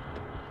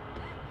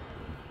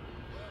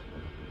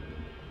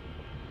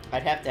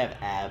 I'd have to have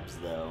abs,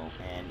 though,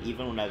 and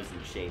even when I was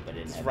in shape, I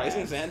didn't Does have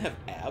Rising abs. Zan have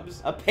abs?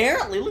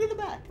 Apparently! Look at the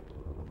back!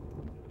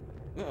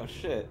 Oh,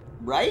 shit.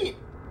 Right?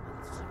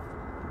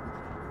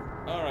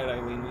 Alright,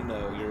 Eileen, we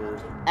know you're...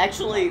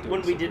 Actually,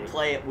 when we did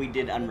play it, we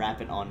did unwrap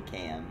it on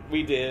cam.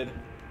 We did.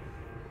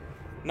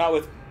 Not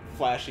with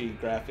flashy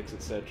graphics,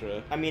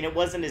 etc. I mean, it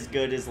wasn't as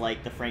good as,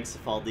 like, the Frank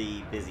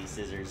Cifaldi Busy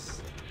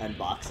Scissors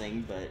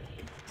unboxing, but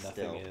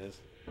still. Nothing is.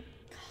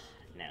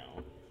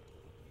 No.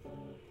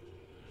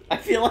 I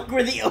feel like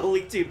we're the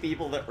only two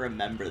people that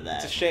remember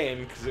that. It's a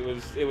shame, because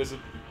it was a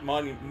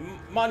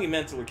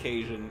monumental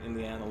occasion in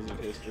the annals of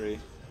history.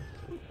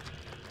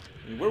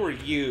 And where were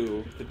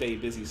you the day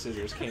Busy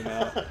Scissors came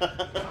out?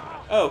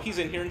 Oh, he's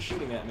in here and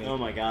shooting at me. Oh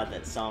my god,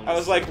 that song I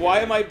was like, why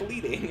am I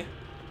bleeding?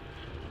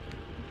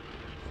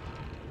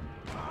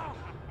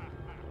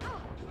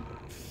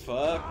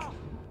 fuck?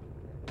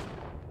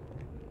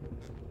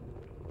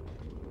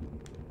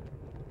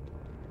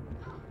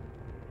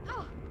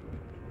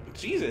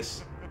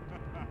 Jesus.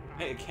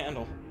 Hey, a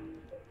candle.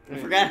 I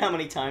forgot how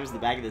many times the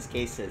back of this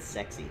case says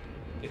sexy.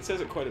 It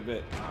says it quite a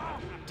bit.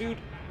 Dude,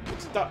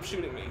 stop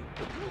shooting me.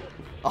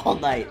 All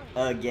night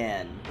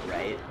again,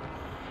 right?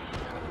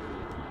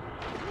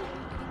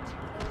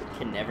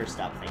 Can never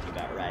stop thinking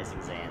about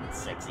Rising Zan's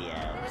sexy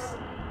abs.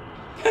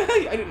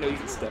 I didn't know you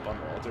could step on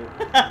Walter.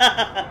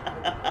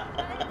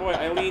 Boy,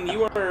 Eileen,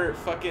 you are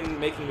fucking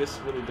making this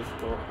really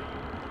difficult.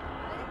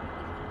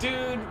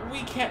 Dude,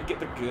 we can't get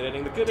the good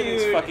ending. The good ending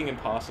is fucking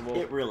impossible.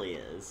 It really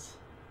is.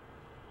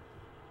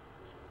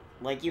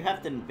 Like, you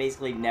have to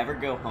basically never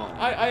go home.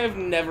 I have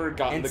never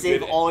gotten the good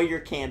and save all your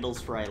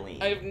candles for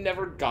Eileen. I have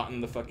never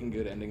gotten the fucking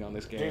good ending on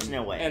this game. There's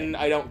no way. And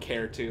I don't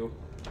care to.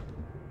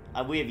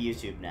 We have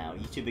YouTube now.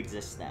 YouTube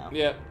exists now.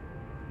 Yep.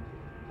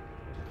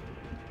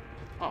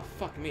 Oh,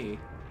 fuck me.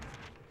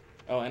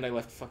 Oh, and I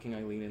left fucking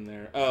Eileen in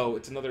there. Oh,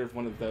 it's another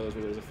one of those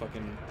where there's a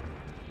fucking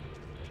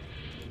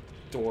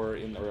door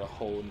in, or a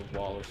hole in the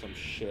wall or some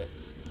shit.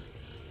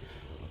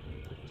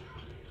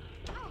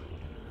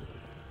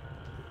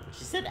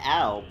 She said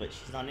ow, but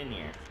she's not in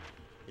here.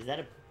 Is that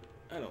a...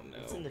 I don't know.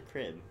 What's in the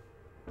crib?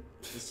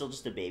 Is it still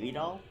just a baby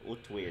doll?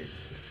 Looked weird.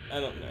 I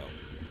don't know.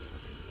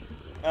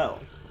 Oh,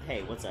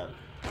 hey, what's up?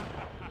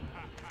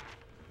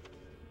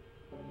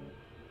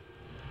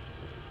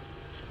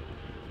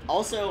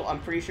 Also, I'm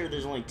pretty sure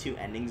there's only 2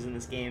 endings in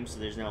this game, so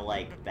there's no,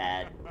 like,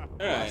 bad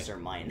plus or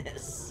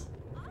minus.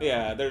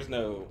 Yeah, there's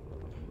no...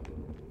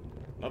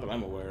 Not that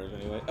I'm aware of,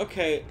 anyway.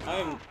 Okay,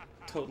 I'm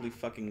totally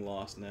fucking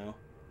lost now.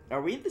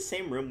 Are we in the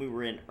same room we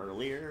were in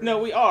earlier? No,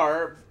 we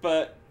are,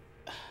 but...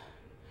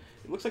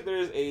 It looks like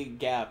there's a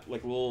gap,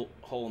 like a little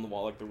hole in the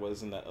wall like there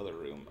was in that other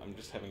room. I'm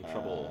just having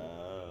trouble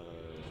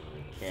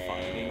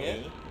finding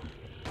it.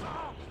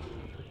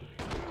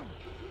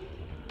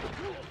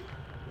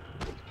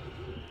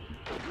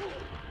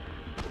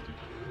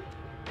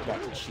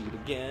 Got to cheat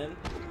again.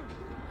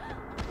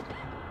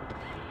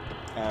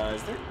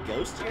 Is there a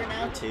ghost here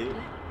now, too?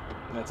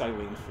 And that's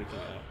Eileen freaking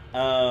out.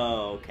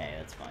 Oh, okay,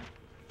 that's fine.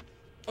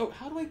 Oh,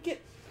 how do I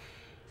get...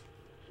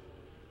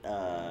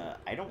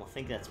 I don't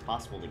think that's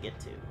possible to get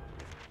to.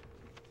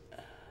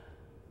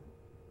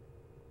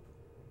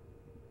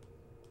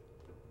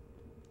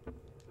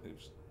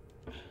 Oops.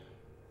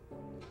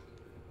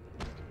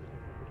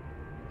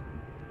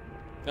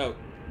 Oh,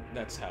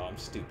 that's how I'm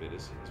stupid,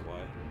 is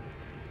why.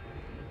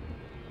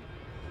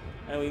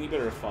 Eileen, you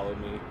better have followed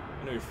me.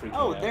 I know you're freaking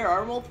out. Oh, there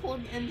are multiple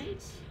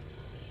endings?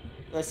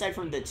 Aside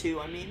from the 2,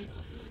 I mean?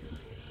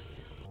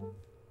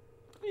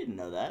 I didn't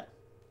know that.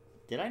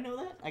 Did I know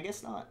that? I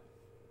guess not.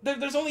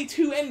 There's only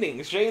 2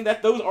 endings, Shane.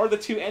 Those are the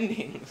 2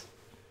 endings.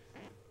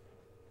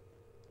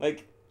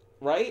 Like,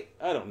 right?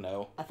 I don't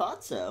know. I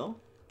thought so.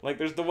 Like,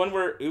 there's the one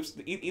where, oops,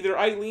 either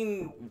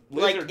Eileen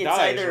lives or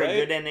dies, it's either right? a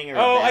good ending or a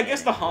Oh, bad I guess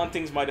ending. the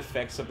hauntings might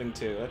affect something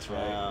too. That's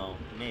right. Oh,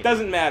 maybe.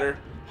 Doesn't matter.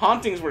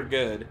 Hauntings were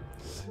good.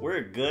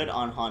 We're good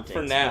on hauntings.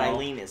 For now. But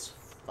Eileen is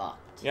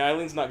fucked. Yeah,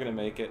 Eileen's not gonna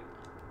make it.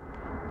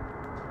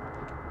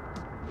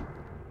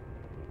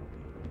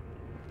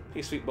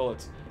 Hey, sweet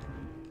bullets.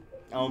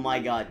 Oh my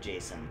god,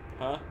 Jason.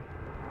 Huh?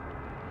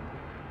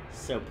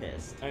 So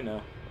pissed. I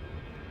know.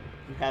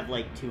 You have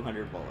like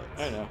 200 bullets.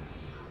 I know.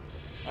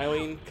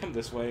 Eileen, come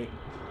this way.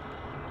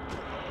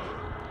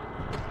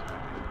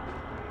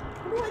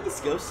 I wonder why these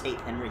ghosts hate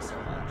Henry so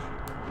much.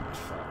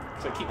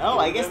 So I keep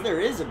I guess them. there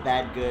is a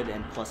bad, good,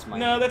 and plus minus.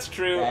 No, that's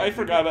true. Bad, I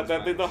forgot good, about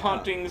that. plus The minus.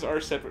 hauntings are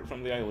separate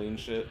from the Eileen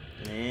shit.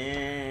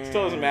 Eh.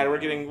 Still doesn't matter. We're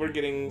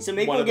getting. So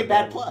maybe one we'll of the get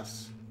bad bad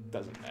plus.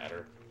 Doesn't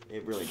matter.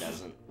 It really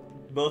doesn't.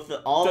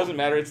 All doesn't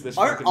matter. It's this.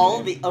 Aren't fucking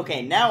all game. the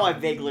okay? Now I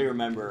vaguely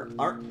remember.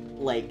 Aren't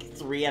like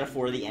 3 out of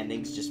 4 of the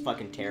endings just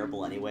fucking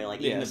terrible anyway?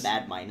 Like even the Yes.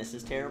 bad minus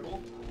is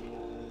terrible.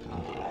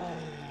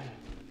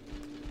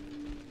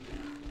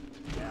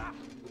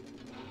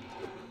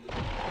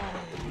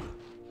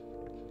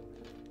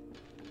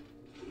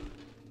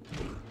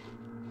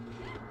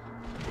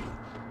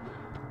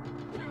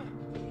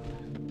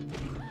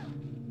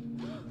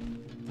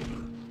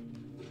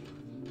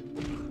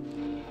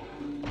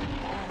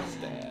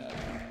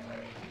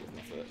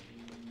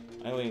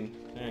 Eileen,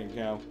 there you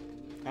go.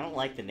 I don't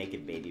like the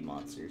naked baby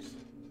monsters.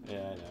 Yeah,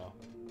 I know.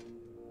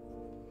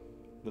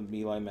 The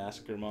Melee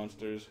Massacre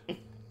monsters. Did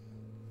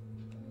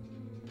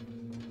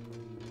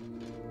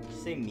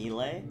you say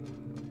melee?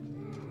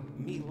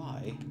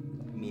 Melee?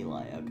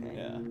 Melee, okay.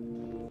 Yeah.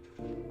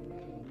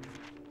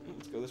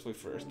 Let's go this way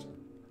first.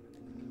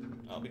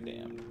 I'll be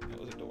damned. That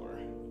was a door.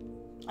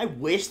 I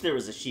wish there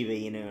was a Shiba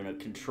Inu in a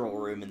control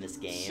room in this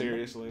game.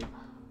 Seriously?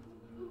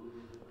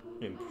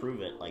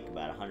 Improve it like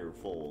about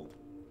 100-fold.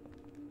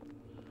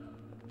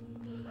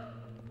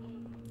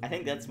 I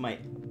think that's my...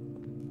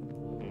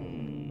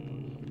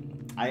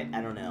 I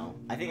don't know.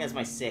 I think that's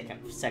my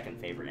second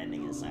favorite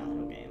ending in a Silent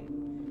Hill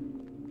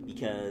game.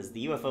 Because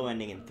the UFO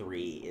ending in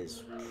 3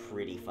 is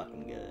pretty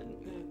fucking good.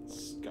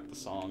 It's got the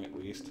song, at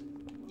least.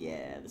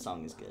 Yeah, the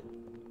song is good.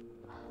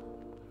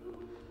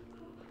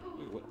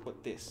 Wait,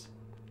 what this?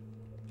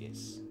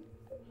 Yes.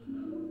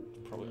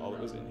 That's probably all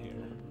that was in here.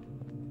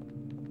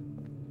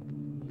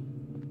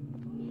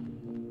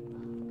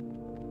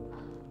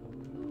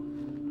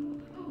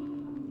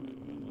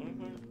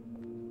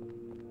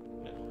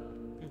 No.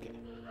 Okay.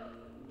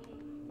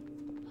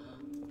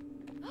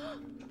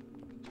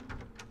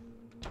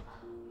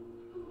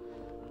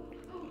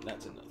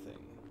 That's a nothing.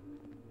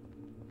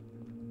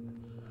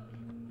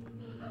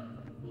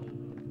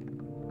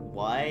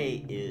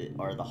 Why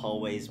are the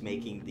hallways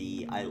making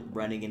the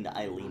running into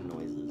Eileen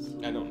noises?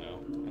 I don't know.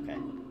 Okay.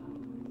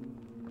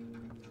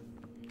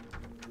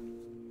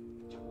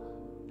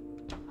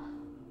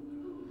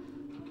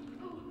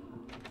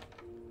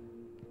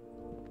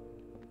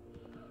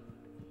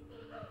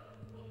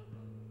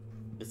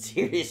 But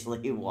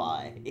seriously,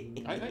 why?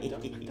 I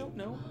don't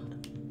know.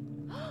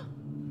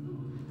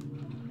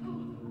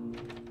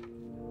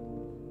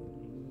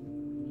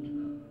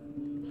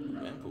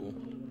 Yeah, cool.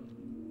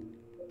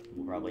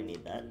 We'll probably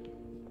need that.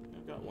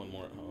 I've got one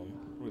more at home.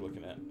 What are we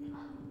looking at?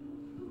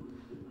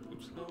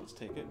 Oops, no, let's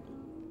take it.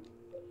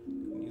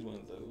 Use one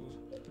of those.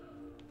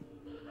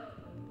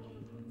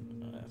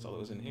 That's all that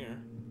was in here.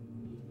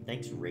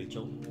 Thanks,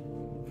 Rachel.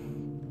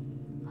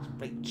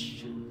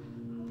 Rachel.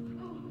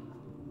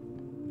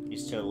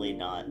 He's totally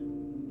not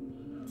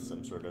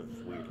some sort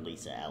of weird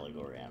Lisa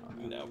allegory, I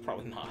don't know. No,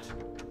 probably not.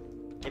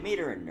 They made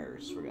her a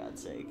nurse, for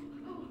God's sake.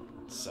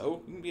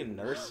 So? You can be a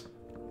nurse?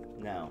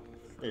 No.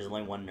 There's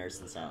only one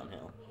nurse in Silent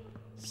Hill.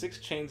 6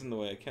 chains in the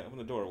way. I can't open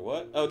the door.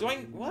 What? Oh, do I...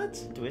 What?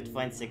 Do we have to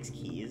find 6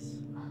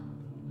 keys?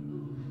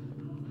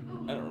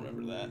 I don't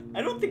remember that.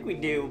 I don't think we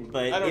do,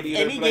 but I don't if either,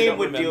 any but I game don't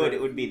would do remember. it,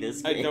 it would be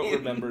this game. I don't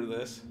remember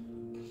this.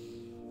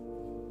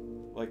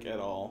 Like, at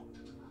all.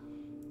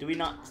 Do we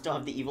not still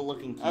have the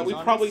evil-looking keys We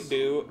on probably us?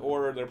 do,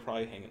 or they're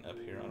probably hanging up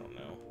here. I don't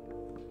know.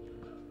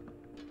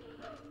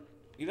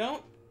 You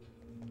don't?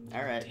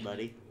 Alright,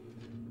 buddy.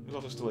 There's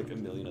also still, like, a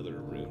million other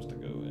rooms to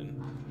go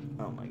in.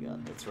 Oh my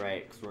god, that's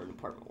right, because we're in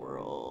apartment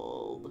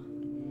world.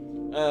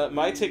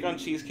 My take on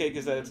cheesecake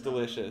is that it's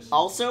delicious.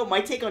 Also, my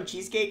take on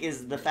cheesecake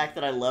is the fact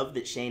that I love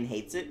that Shane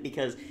hates it,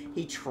 because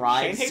he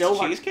tried Shane hates so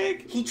hard.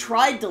 cheesecake? He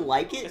tried to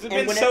like it. Has it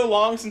been so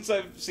long since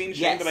I've seen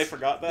Shane that I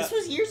forgot that? This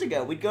was years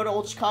ago. We'd go to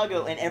Old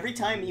Chicago, and every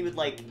time he would,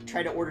 like,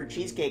 try to order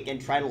cheesecake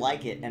and try to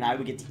like it, and I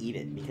would get to eat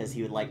it, because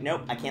he would like,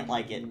 nope, I can't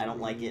like it. I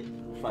don't like it.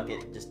 Fuck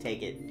it. Just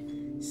take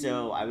it.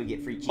 So I would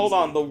get free cheesecake. Hold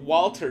on, the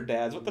Walter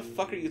dads. What the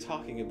fuck are you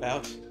talking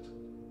about?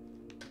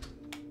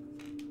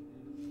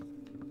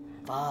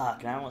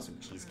 Fuck, now I want some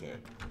cheesecake.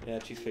 Yeah,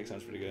 cheesecake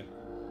sounds pretty good.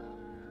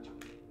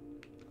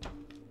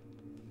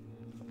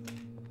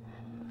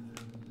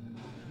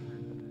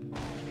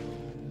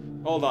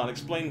 Hold on,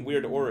 explain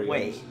weird Oreos.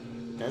 Wait,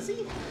 does he?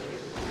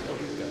 Oh,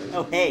 he does.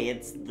 Oh, hey,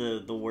 it's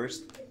the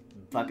worst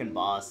fucking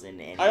boss in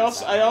any. I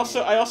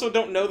also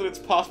don't know that it's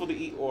possible to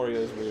eat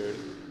Oreos weird.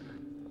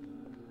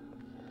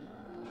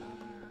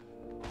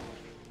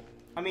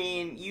 I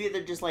mean, you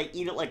either just like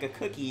eat it like a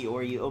cookie,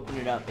 or you open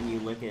it up and you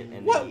lick it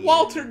and. What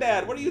Walter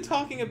dad? What are you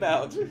talking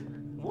about?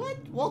 What?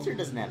 Walter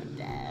doesn't have a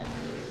dad.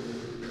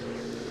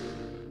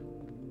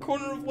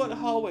 Corner of what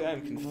hallway?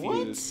 I'm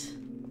confused.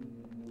 What?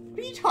 What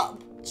are you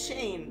talking,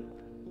 Shane?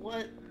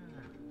 What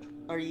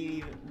are you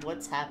even?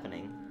 What's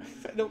happening?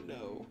 I don't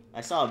know.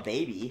 I saw a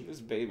baby. This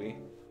baby.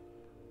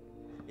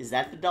 Is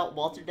that the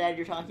Walter dad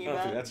you're talking I don't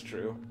about? think that's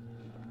true.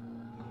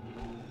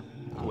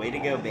 Way to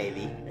go,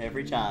 baby!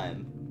 Every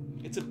time.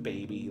 It's a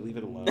baby. Leave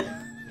it alone.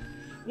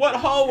 What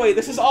hallway?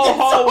 This is all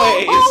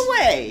hallways. All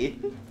hallway.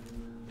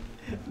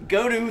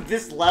 Go to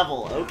this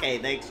level. Okay,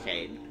 thanks,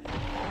 Shane.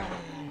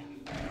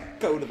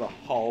 Go to the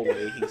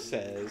hallway, he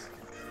says.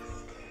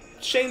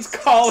 Shane's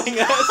calling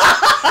us.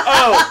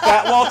 Oh,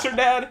 that Walter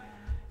dad?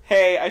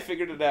 Hey, I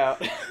figured it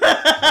out.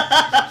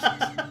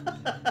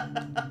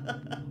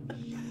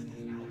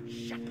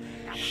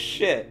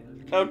 Shit.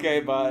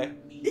 Okay, bye.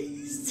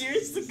 He's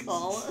serious to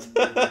call us?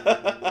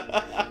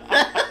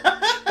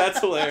 That's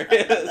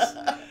hilarious.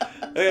 I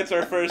think that's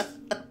our first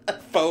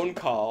phone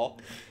call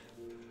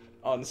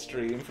on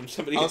stream from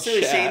somebody Also,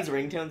 in is chat. Shane's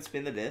ringtone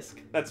spin the disc?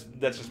 That's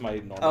just my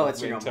normal Oh,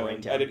 it's your ringtone. normal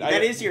ringtone.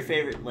 That is your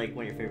favorite, like,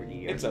 one of your favorite New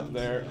Year It's up songs.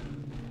 there.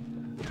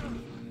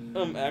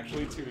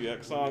 Actually,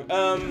 2DX song.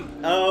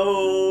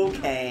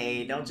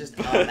 Okay, don't just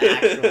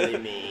actually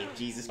me.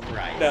 Jesus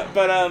Christ. No,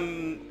 but,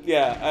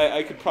 yeah,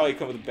 I could probably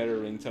come with a better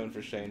ringtone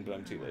for Shane, but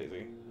I'm too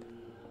lazy.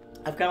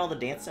 I've got all the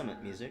Dance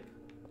Summit music.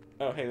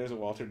 Oh, hey, there's a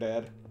Walter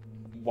dad.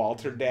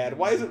 Walter dad?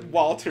 Why is it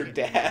Walter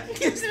dad?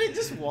 Isn't it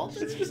just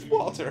Walter? It's just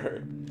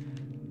Walter.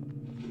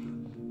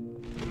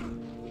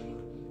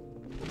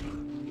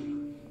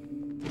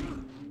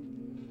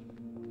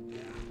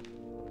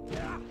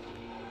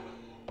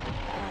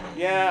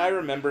 Yeah, I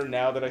remember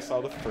now that I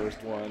saw the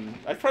first one.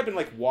 I've probably been,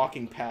 like,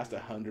 walking past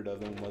 100 of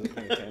them and wasn't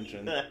paying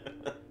attention.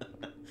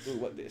 Ooh,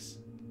 what this?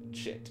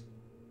 Shit.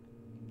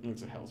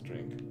 It's a health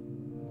drink.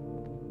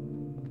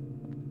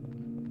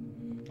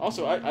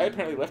 Also, I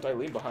apparently left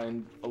Eileen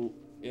behind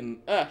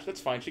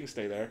that's fine. She can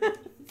stay there.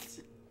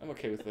 I'm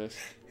okay with this.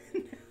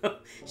 No,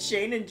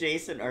 Shane and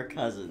Jason are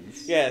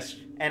cousins. Yes.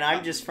 And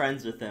I'm just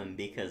friends with them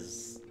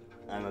because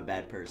I'm a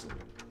bad person.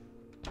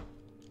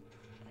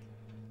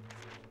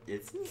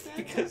 It's his dad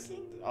Because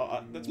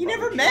talking? that's You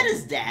never probably met true.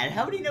 his dad.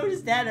 How would he know what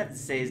his dad had to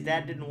say? His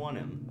dad didn't want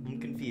him. I'm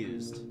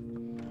confused.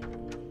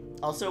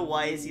 Also,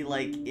 why is he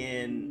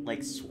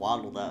like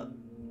swaddled up?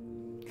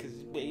 Because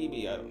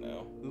maybe, I don't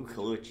know. Ooh,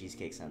 Kahlua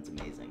cheesecake sounds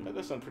amazing. That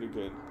does sound pretty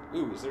good.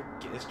 Ooh, is there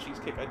Guinness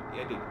cheesecake? I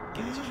did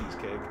Guinness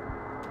cheesecake.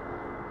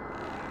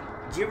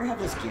 Did you ever have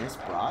those Guinness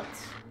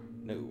brats?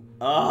 No.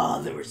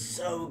 Oh, they were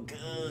so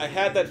good. I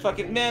had that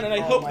fucking man, and I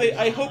hope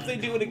they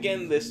do it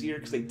again this year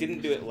because they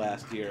didn't do it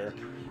last year.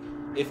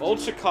 If Old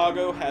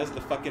Chicago has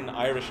the fucking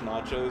Irish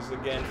nachos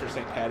again for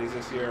St. Patty's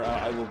this year,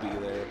 I will be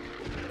there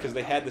because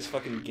they had this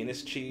fucking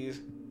Guinness cheese,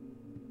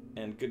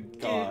 and good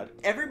God,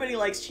 dude, everybody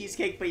likes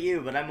cheesecake but you,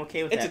 but I'm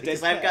okay with It's that a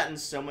because dead I've cat. gotten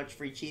so much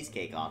free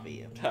cheesecake off of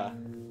you. Huh.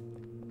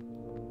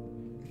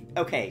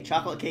 Okay,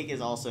 chocolate cake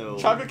is also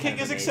Chocolate kind cake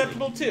of is amazing.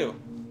 acceptable too.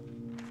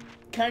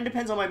 Kind of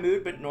depends on my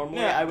mood, but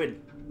normally Yeah. I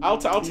would. I'll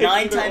take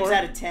 9 either times or.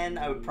 out of 10,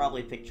 I would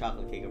probably pick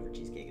chocolate cake over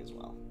cheesecake as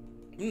well.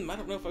 I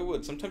don't know if I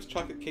would. Sometimes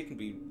chocolate cake can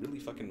be really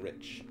fucking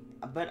rich.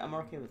 But I'm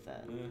okay with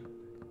that.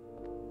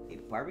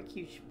 Wait,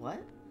 barbecue?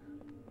 What?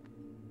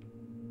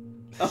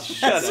 Oh,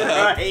 Shut that's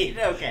up. right.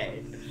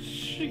 Okay.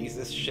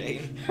 Jesus,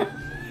 Shane.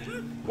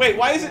 Wait,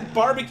 why is it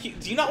barbecue?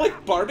 Do you not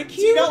like barbecue?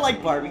 Do you not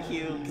like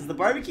barbecue? Because the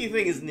barbecue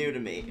thing is new to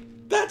me.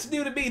 That's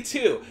new to me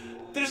too.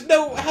 There's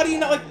no. How do you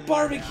not like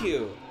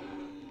barbecue?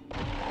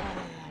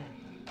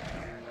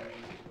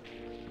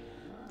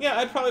 Yeah,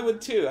 I probably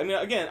would too. I mean,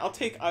 again, I'll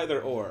take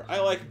either or. I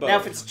like both. Now,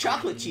 if it's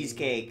chocolate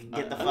cheesecake,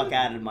 get the fuck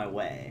out of my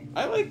way.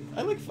 I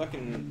like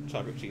fucking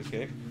chocolate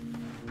cheesecake.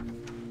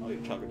 I'll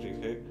eat chocolate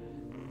cheesecake.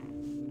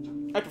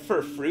 I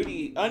prefer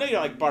fruity. I know you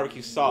don't like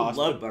barbecue sauce. I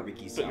love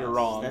barbecue sauce. But you're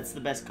wrong. That's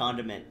the best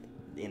condiment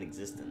in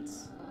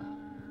existence.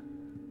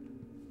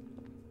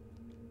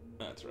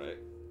 That's right.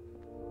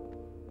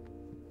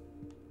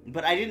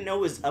 But I didn't know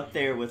it was up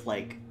there with,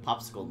 like,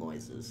 popsicle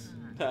noises.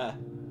 Ha.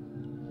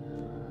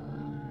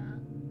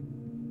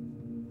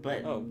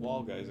 But Oh,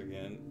 wall guys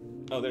again.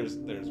 Oh, there's.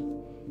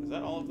 Is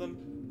that all of them?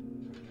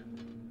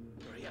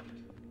 Hurry up.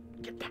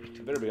 Get back.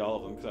 It better be all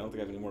of them because I don't think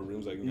I have any more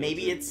rooms I can.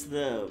 maybe go to. it's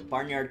the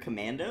Barnyard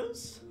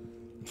Commandos?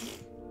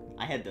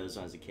 I had those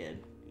when I was a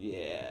kid.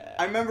 Yeah.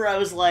 I remember I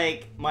was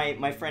like,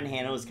 my friend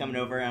Hannah was coming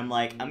over and I'm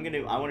like, I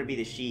want to be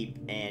the sheep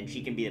and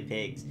she can be the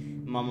pigs.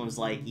 Mom was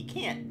like, you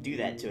can't do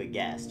that to a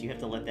guest. You have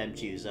to let them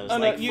choose. I was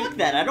like, fuck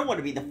that. I don't want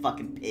to be the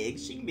fucking pig.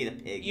 She can be the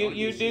pig.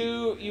 You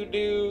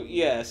do,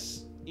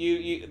 yes.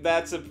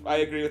 That's I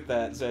agree with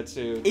that,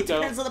 Zetsu. It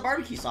depends on the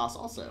barbecue sauce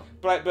also.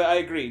 But I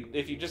agree.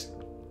 If you just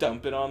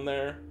dump it on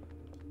there,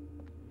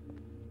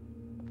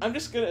 I'm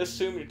just gonna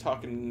assume you're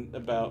talking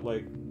about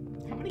like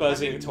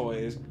buzzing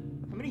toys.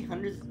 How many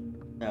hundreds?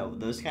 Oh,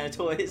 those kind of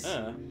toys.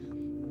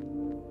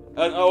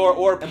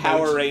 Or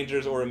Power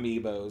Rangers or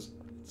Amiibos.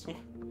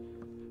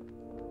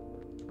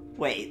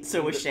 Wait,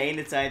 so with Shane,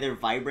 it's either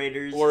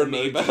vibrators or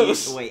emojis.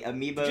 Amiibos. Wait,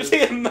 Amiibos. Did you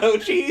say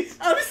emojis?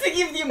 I was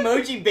thinking of the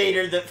emoji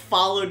baiter that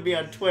followed me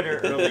on Twitter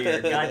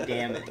earlier. God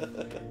damn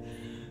it.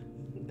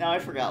 Now I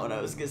forgot what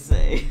I was gonna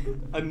say.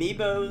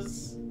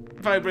 Amiibos.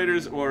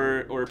 Vibrators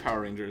or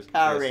Power Rangers.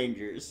 Power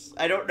Rangers.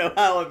 I don't know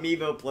how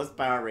Amiibo plus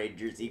Power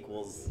Rangers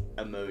equals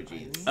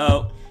emojis.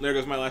 Oh, there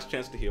goes my last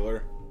chance to heal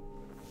her.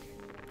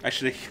 I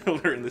should have healed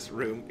her in this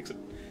room. Except,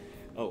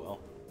 oh well.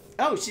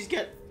 Oh, she's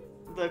got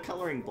the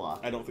coloring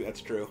block. I don't think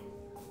that's true.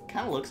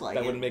 Kind of looks like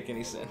That it. wouldn't make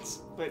any sense.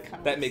 But kind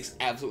of. That makes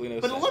absolutely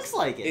no But sense. it looks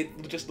like it.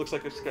 It just looks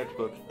like a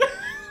sketchbook.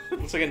 It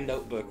looks like a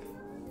notebook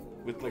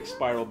with like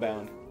spiral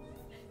bound.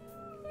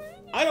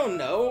 I don't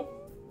know.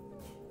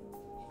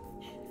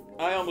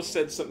 I almost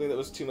said something that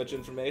was too much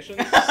information,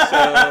 so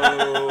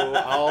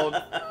I'll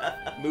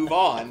move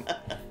on.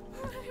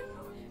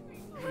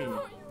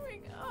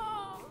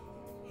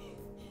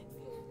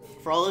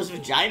 For all those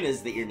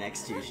vaginas that you're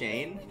next to,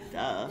 Shane.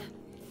 Duh.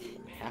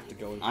 I have to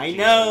go in. I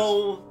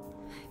know.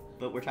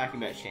 But we're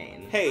talking about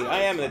Shane. Hey, I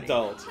am an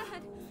adult.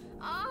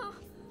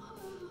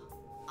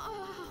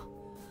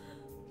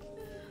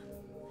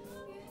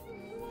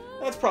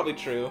 That's probably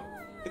true.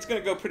 It's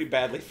gonna go pretty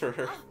badly for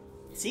her.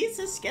 See, it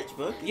says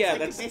sketchbook. It's Yeah, like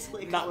that's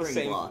basically a not the coloring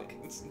same. block.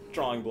 It's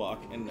drawing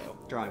block, and no.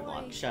 Drawing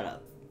block. Shut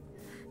up.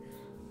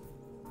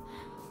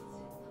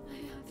 I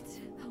have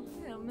to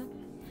help him.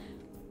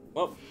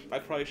 Well, I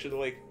probably should have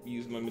like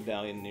used my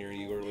medallion near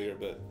you earlier,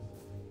 but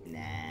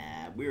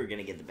Nah, we were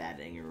gonna get the bad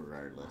ending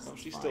regardless. oh,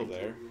 It's she's fine. still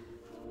there.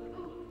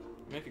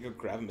 I have to go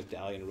grab a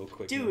medallion real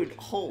quick. Dude,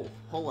 hole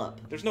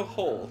up. There's no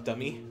hole,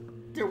 dummy.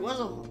 There was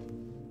a hole.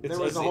 It's There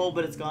was a hole,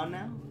 but it's gone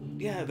now?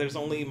 Yeah, there's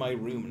only my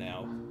room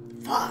now.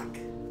 Fuck!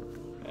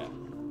 Yeah.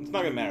 It's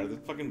not gonna matter. The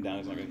fucking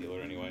medallion's not gonna heal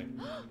her anyway.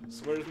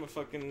 So where's my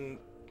fucking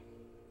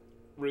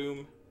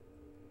room?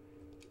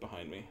 It's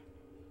behind me.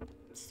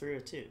 It's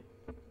 302.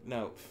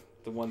 No,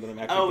 the one that I'm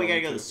actually Oh, we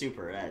going gotta go to. to the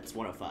super. It's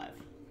 105.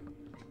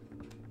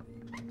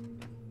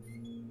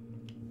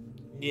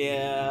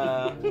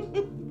 Yeah.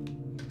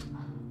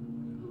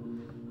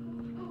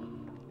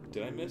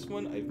 Did I miss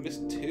one? I've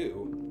missed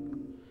two.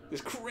 This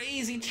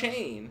crazy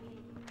chain.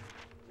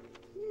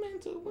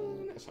 Mental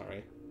wound.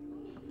 Sorry.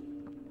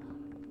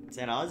 It's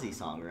an Aussie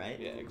song, right?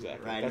 Yeah,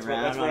 exactly. Riding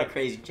around on a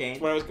crazy chain.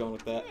 That's where I was going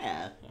with that.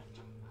 Yeah.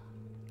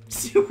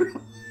 Super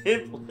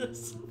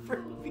hopeless for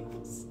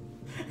people.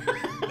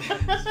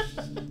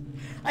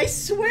 I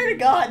swear to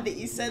God that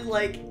you said,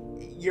 like,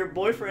 your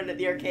boyfriend at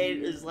the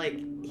arcade is, like,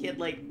 he had,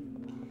 like...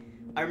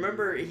 I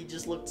remember he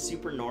just looked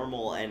super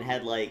normal and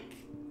had, like,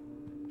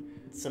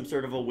 some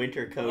sort of a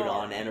winter coat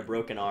on and a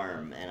broken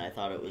arm, and I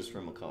thought it was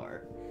from a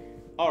car.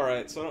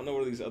 Alright, so I don't know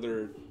where these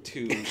other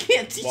two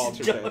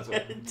Walter dads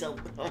are.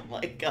 Oh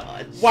my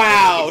God.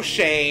 Wow,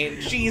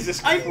 Shane.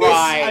 Jesus Christ.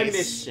 I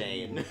miss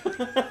Shane. Holy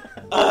shit,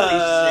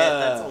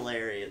 that's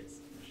hilarious.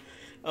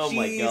 Oh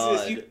my God.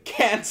 Jesus, you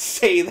can't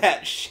say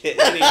that shit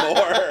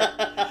anymore.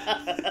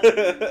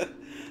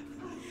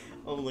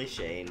 Only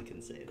Shane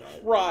can say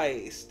that.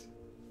 Christ.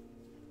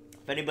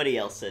 If anybody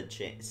else said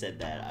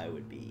that, I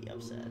would be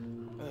upset.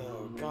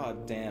 Oh,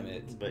 God damn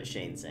it. But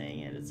Shane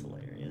saying it, it's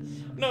hilarious.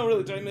 No,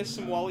 really, did I miss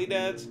some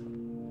Wallydads?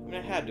 I mean,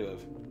 I had to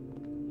have.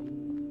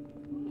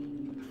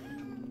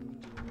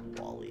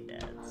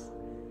 Wallydads.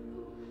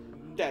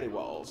 Daddy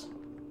Walls.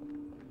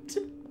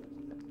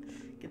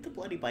 Get the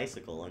bloody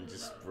bicycle and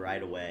just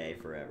ride away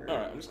forever.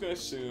 Alright, I'm just gonna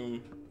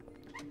assume...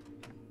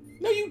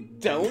 No, you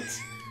don't!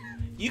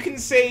 You can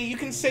say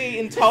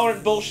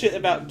intolerant bullshit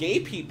about gay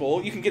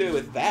people. You can get away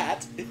with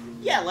that.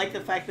 Yeah, like the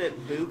fact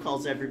that Boo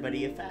calls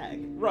everybody a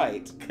fag.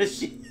 Right. Because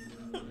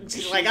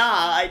she's like,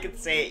 I can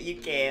say it, you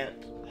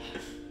can't.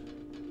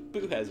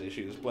 Boo has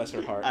issues, bless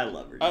her heart. I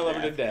love her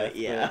to death.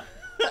 Yeah.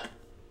 Okay.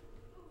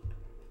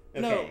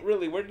 No,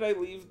 really, where did I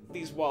leave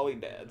these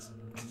Wallydads?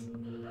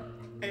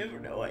 I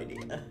have no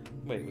idea.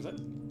 Wait, was that a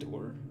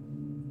door?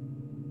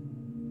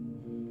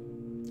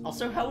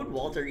 Also, how would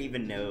Walter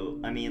even know?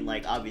 I mean,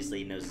 like, obviously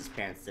he knows his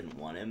parents didn't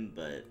want him,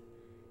 but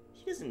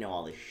he doesn't know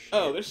all this shit.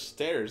 Oh, there's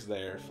stairs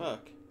there.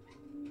 Fuck.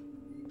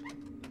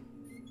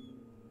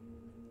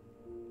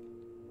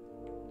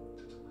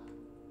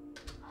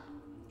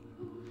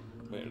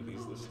 Wait, are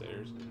these the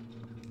stairs?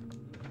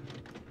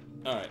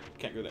 Alright,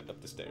 can't go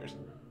up the stairs.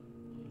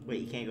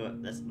 Wait, you can't go up?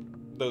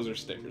 Those are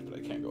stairs, but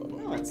I can't go up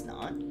them. No, it's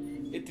not.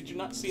 Did you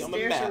not see on the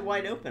map? map? Stairs are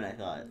wide open, I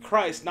thought.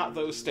 Christ, not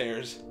those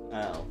stairs.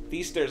 Oh.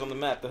 These stairs on the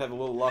map that have a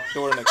little locked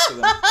door next to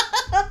them.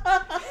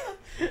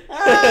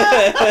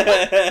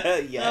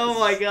 Yes. Oh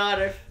my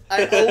God,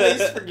 I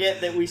always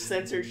forget that we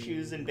censor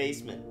shoes in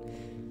basement.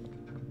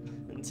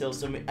 Until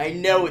I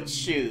know it's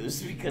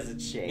shoes because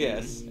it's Shane.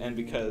 Yes, and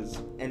because...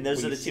 And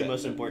those are the two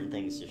most important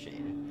things to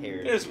Shane.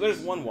 Hair. There's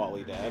one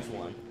Wallydad. There's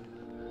one.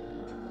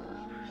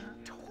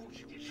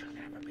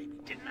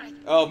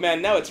 Oh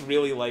man, now it's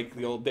really like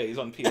the old days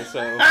on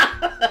PSO,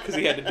 because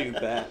he had to do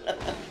that.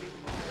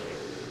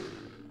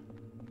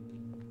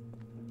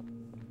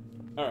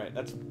 Alright,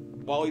 that's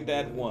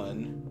Wallydad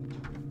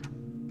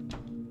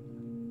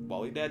 1.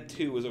 Wallydad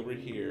 2 was over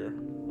here,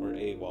 or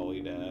a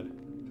Wallydad.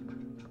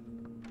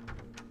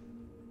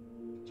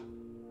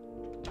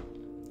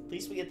 At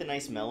least we get the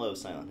nice mellow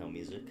Silent Hill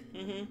music.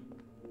 Mm-hmm.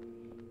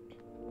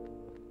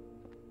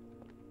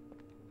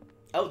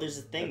 Oh, there's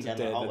a thing down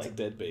the hallway. That's a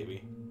dead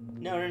baby.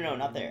 No,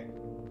 not there.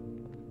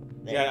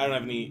 Yeah, I don't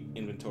have any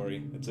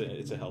inventory.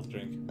 It's a health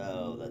drink.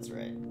 Oh, that's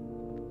right.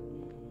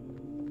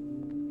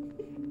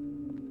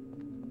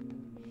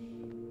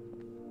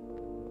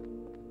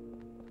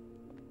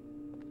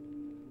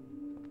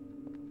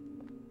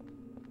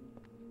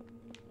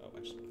 Oh,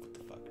 what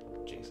the fuck?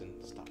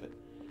 Jason, stop it.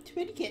 Too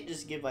bad you can't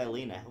just give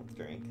Eileen a health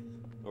drink.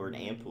 Or an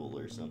ampoule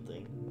or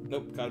something.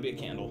 Nope, gotta be a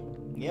candle.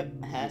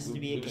 Yep, has to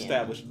be a candle. We've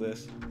established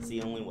this. It's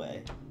the only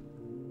way.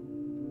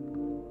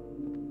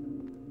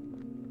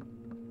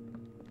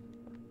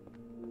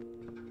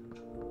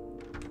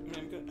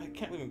 I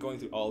can't believe I'm going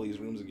through all these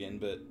rooms again,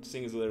 but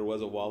seeing as though there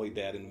was a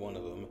Wallydad in one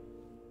of them.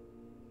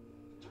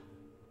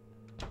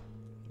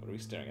 What are we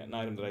staring at? An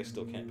item that I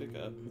still can't pick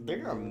up.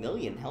 There are a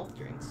million health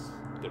drinks.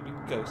 There'd be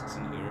ghosts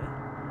in here.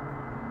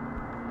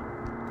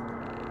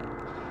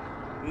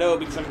 No,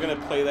 because I'm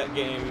gonna play that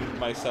game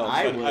myself.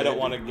 I don't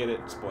want to get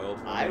it spoiled.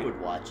 I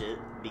would watch it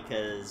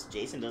because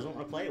Jason doesn't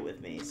want to play it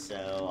with me, so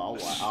I'll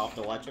have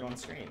to watch it on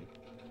stream.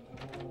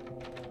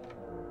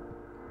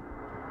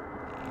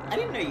 I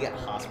didn't know you got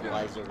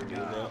hospitalized over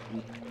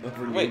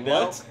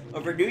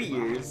Over New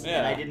Year's, yeah.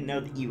 And I didn't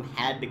know that you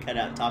had to cut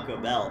out Taco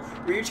Bell.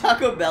 Were your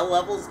Taco Bell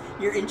levels,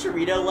 your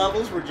Enchilada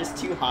levels were just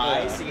too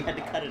high, so you had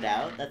to cut it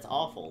out? That's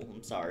awful.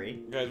 I'm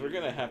sorry. Guys, we're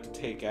gonna have to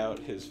take out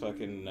his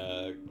fucking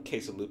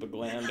quesalupa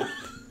gland.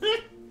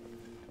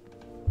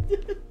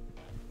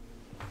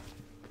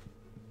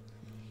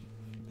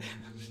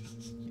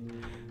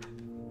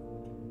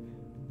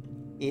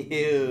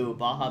 Ew,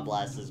 Baja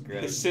Blast is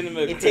gross.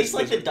 It tastes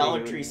like the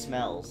Dollar Tree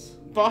smells.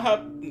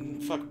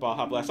 Fuck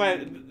Baja Blast.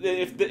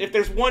 If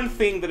there's one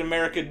thing that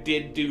America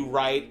did do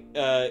right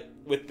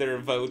with their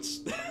votes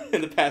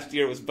in the past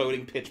year, was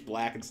voting Pitch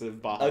Black instead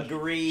of Baja.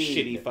 Agreed.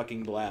 Shitty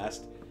fucking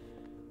Blast.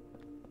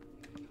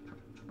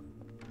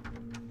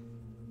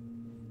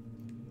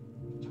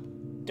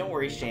 Don't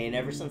worry, Shane.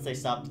 Ever since they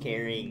stopped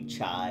carrying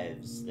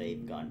chives,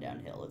 they've gone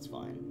downhill. It's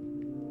fine.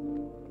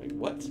 Wait,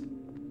 what?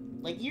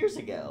 Like, years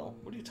ago.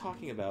 What are you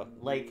talking about?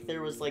 Like,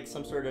 there was, like,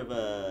 some sort of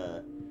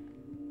a...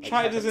 Like,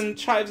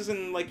 chives is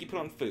in, like, you put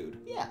on food.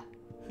 Yeah.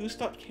 Who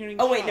stopped carrying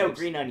Oh, chives? wait, no,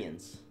 green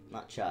onions.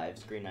 Not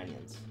chives, green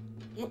onions.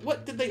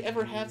 What did they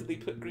ever have that they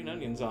put green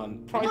onions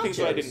on? Probably things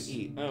that I didn't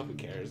eat. Oh, who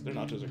cares? Their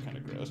nachos are kind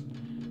of gross.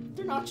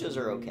 Their nachos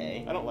are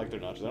okay. I don't like their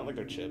nachos. I don't like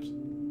their chips.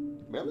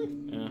 Really?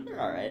 Yeah.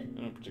 They're alright.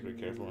 I don't particularly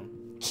care for them.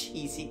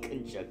 Cheesy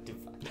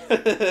conjunctivitis.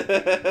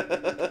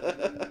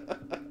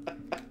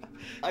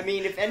 I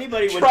mean, if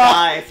anybody would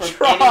die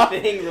from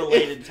anything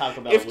related to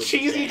Taco Bell, if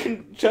cheesy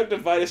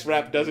conjunctivitis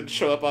rap doesn't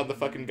show up on the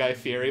fucking Guy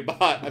Fieri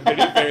bot, I'm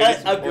gonna be very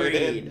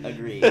disappointed.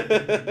 Agreed.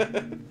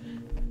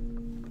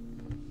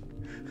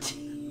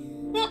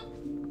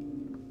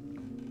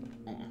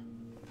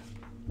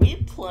 We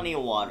have plenty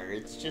of water.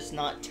 It's just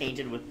not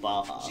tainted with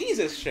Baja.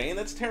 Jesus, Shane,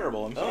 that's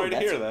terrible. I'm sorry to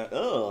hear that.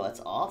 Oh,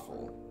 that's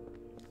awful.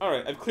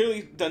 Alright, I've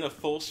clearly done a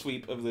full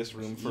sweep of this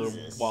room for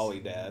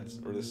Wallydad's,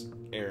 or this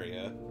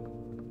area.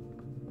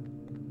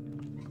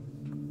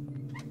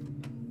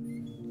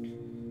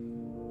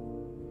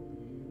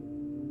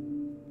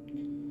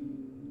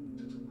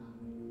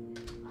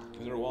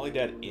 Is there a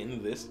Wallydad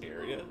in this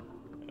area?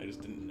 I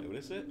just didn't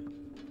notice it?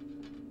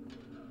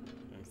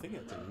 I'm thinking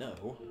it's a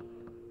no.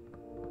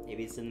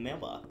 Maybe it's in the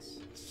mailbox.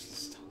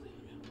 It's totally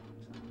in the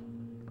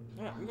mailbox.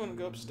 Alright, I'm gonna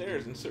go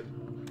upstairs and search.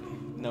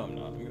 No, I'm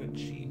not. I'm gonna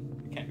cheat.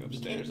 I can't go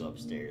upstairs. You can't go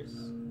upstairs.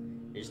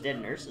 There's dead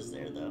nurses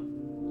there, though.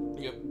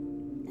 Yep.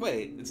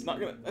 Wait, it's not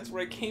gonna. That's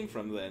where I came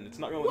from then. It's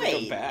not gonna let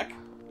me go back?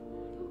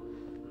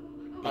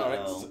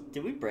 Alright. So,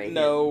 did we break it?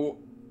 No.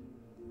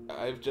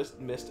 I've just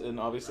missed it, and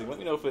obviously, let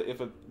me know if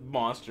a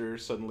monster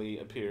suddenly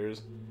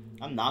appears.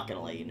 I'm not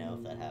gonna let you know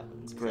if that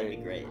happens. Great. That'd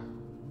be great.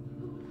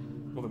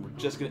 Well, then we're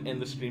just gonna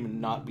end the stream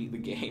and not beat the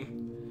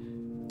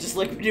game. Just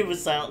like we did with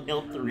Silent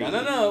Hill 3.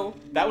 No.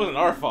 That wasn't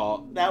our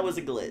fault. That was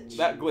a glitch.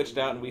 That glitched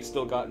out, and we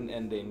still got an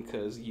ending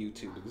because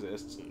YouTube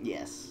exists.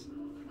 Yes.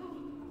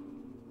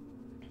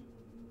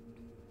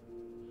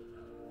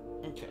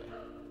 Okay.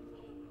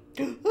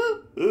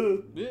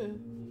 Yeah.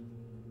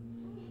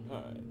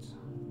 Alright.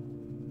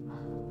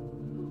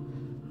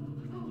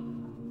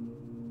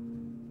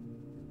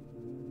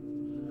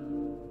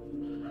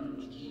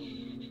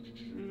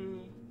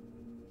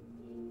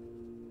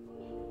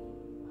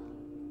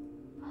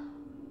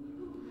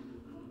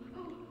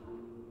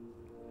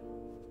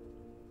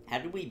 How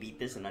did we beat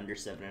this in under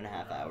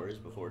 7.5 hours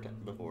before?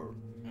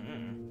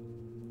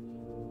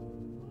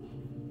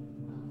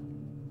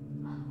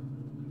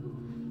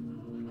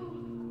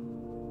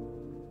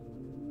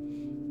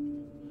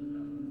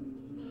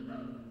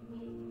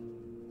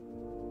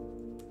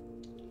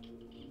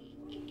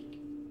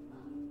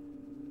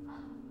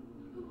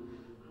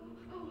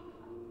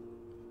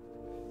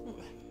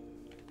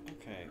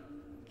 Okay,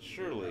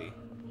 surely.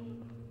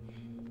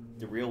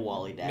 The real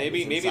Wallydad.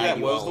 Maybe that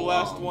was the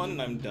last one,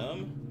 and I'm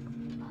dumb.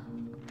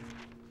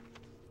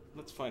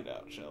 Let's find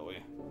out, shall we?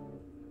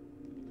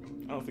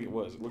 I don't think it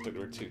was. It looked like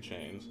there were 2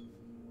 chains.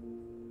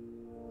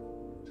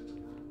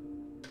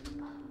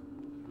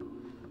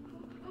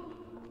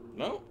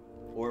 No?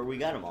 Or we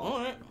got them all.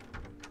 Alright.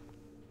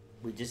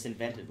 We just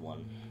invented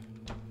one.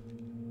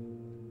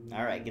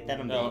 Alright, get that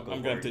umbilical. No,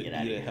 I'm going to eat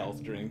a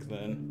health drink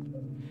then.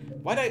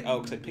 Why'd I... Oh,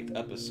 because I picked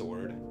up a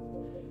sword.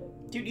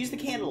 Dude, use the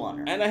candle on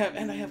her. And I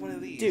have one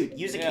of these. Dude,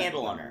 use a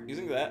candle on her.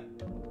 Using that.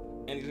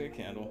 And using a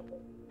candle.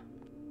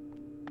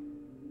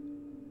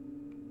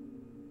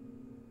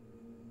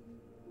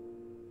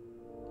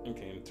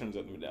 Okay, and it turns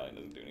out the medallion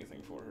doesn't do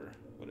anything for her.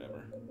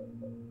 Whatever.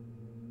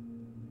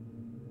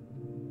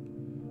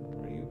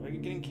 Are you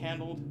getting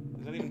candled?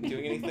 Is that even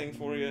doing anything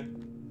for you?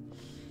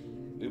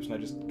 Oops, and I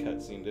just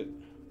cutscened it.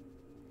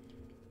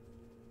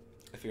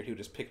 I figured he would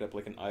just pick it up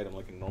like an item,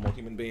 like a normal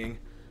human being.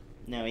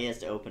 No, he has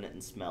to open it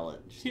and smell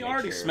it. He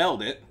already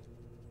smelled it.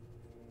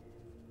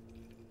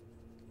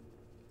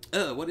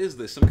 What is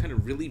this? Some kind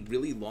of really,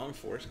 really long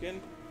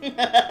foreskin?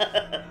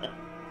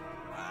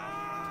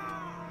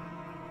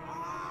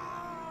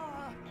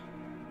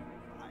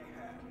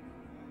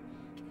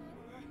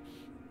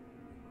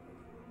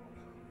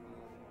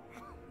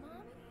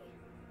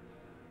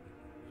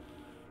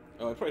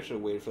 Oh, I probably should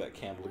have waited for that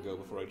candle to go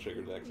before I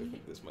triggered that, because I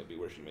think this might be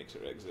where she makes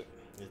her exit.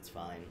 It's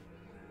fine.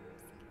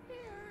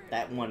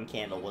 That one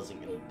candle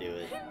wasn't going to do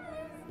it.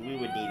 We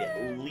would need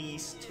at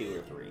least 2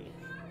 or 3.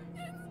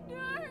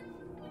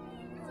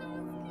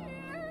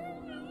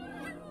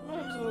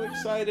 I'm so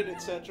excited,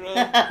 etc.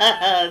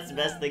 That's the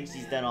best thing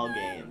she's done all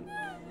game.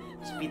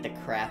 Just beat the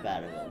crap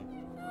out of him.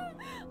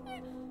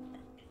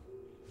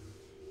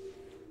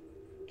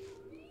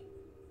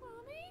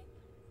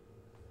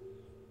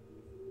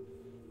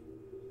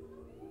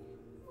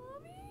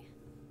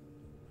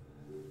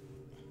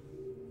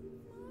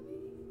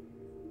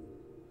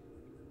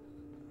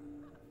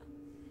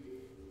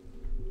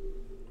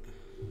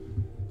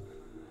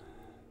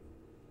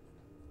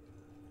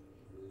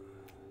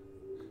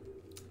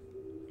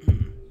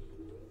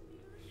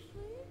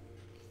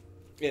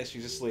 Yes,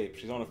 she's asleep.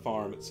 She's on a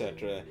farm,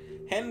 etc.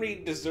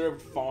 Henry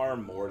deserved far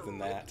more than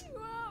that.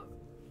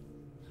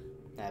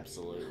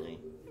 Absolutely.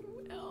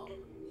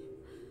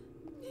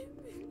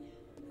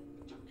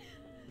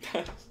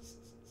 God,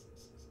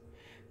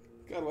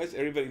 why is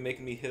everybody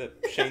making me hit up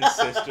Shane's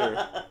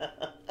sister?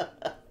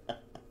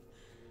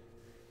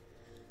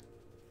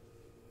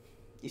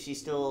 Is she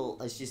still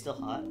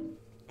hot?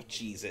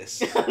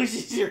 Jesus.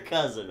 She's your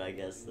cousin, I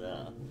guess.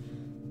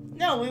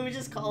 No, we would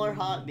just call her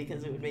hot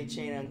because it would make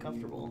Shane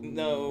uncomfortable.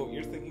 No,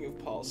 you're thinking of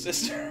Paul's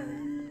sister.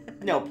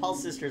 No,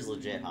 Paul's sister's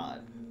legit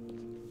hot.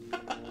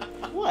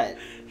 What?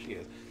 She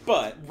is.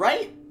 But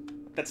right?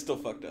 That's still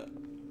fucked up.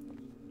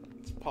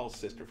 It's Paul's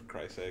sister, for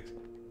Christ's sakes.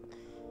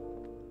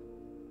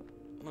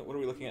 What are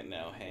we looking at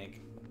now, Hank?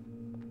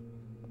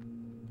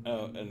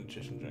 Oh, a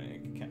nutrition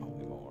drink. Can't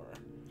hold me more.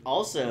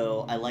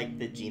 Also, I like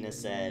that Gina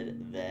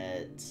said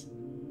that,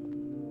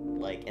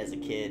 like, as a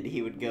kid,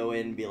 he would go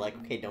in and be like,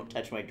 okay, don't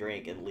touch my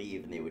drink, and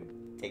leave, and they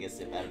would take a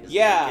sip out of his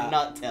drink and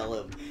not tell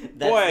him.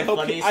 That's boy, I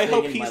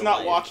hope he's not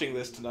life. watching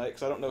this tonight,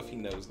 because I don't know if he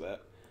knows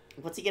that.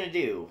 What's he gonna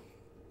do?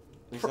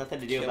 There's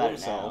nothing to do about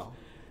himself.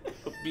 it now.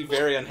 He'll be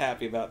very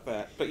unhappy about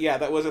that. But yeah,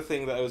 that was a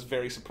thing that I was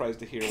very surprised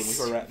to hear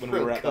when we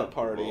were at that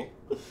party.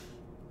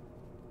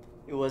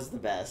 It was the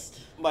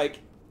best. Like,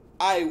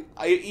 I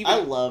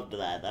loved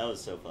that. That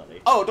was so funny.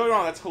 Oh, don't get me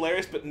wrong, that's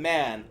hilarious, but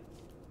man,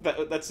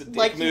 that's a dick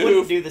like, move. You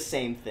wouldn't do the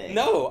same thing.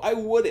 No, I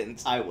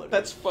wouldn't. I would.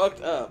 That's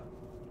fucked up.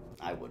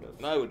 I would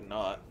have. I would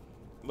not.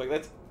 Like,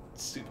 that's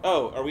super...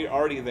 Oh, are we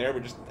already there? We're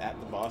just at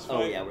the boss fight?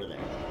 Oh, yeah, we're there.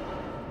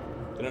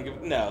 They don't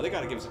give... No, they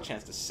gotta give us a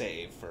chance to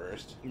save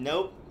first.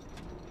 Nope.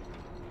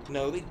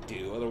 No, they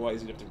do.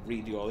 Otherwise, you'd have to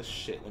redo all this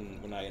shit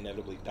when I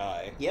inevitably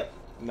die. Yep.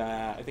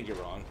 Nah, I think you're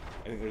wrong.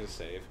 I think there's a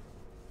save.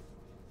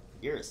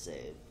 You're a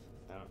save.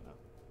 I don't know.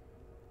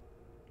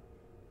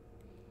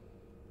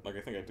 Like,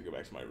 I think I have to go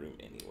back to my room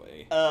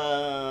anyway.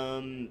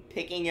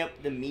 Picking up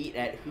the meat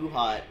at Who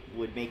Hot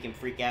would make him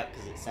freak out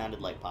because it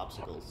sounded like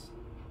popsicles.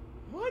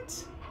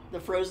 What? The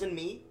frozen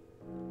meat?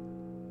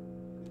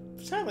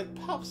 It sounded like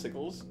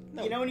popsicles.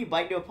 No. You know when you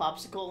bite into a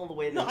popsicle the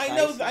way that No,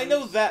 I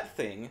know that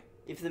thing.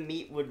 If the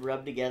meat would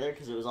rub together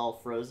because it was all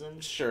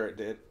frozen? Sure it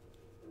did.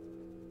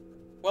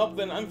 Well,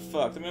 then I'm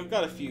fucked. I mean, I've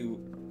got a few...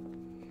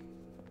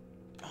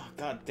 Oh,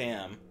 god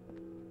damn.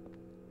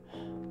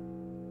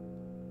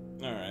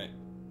 Alright.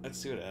 Let's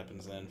see what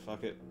happens then.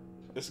 Fuck it.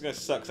 This is gonna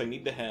suck, 'cause I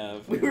need to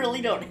have... We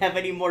really don't have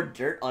any more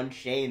dirt on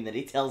Shane that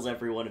he tells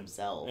everyone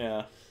himself.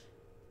 Yeah.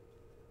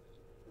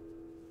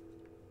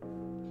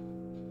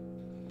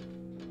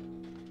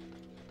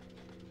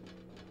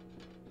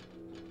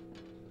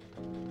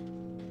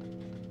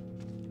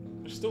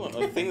 There's still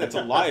a thing that's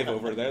alive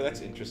over there. That's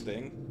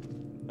interesting.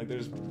 Like,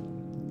 there's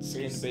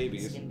skinned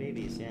babies. Skinned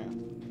babies, yeah.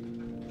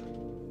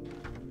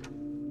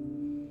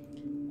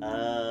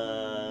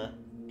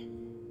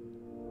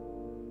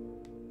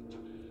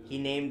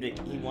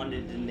 He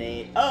wanted to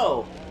name...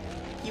 Oh!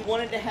 He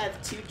wanted to have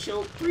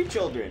three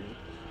children.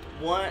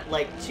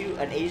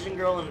 An Asian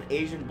girl and an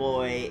Asian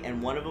boy,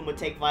 and one of them would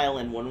take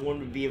violin, one of them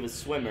would be a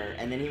swimmer,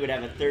 and then he would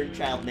have a third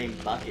child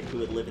named Bucket who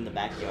would live in the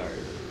backyard.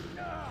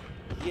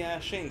 Yeah,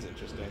 Shane's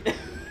interesting.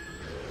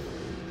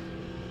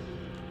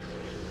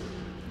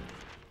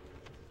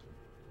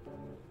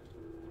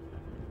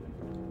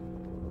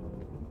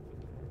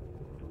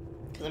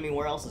 Because, I mean,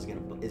 where else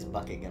is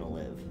Bucket gonna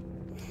live?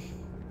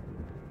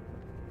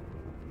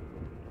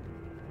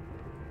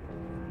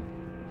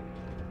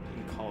 You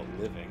can call it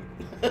living.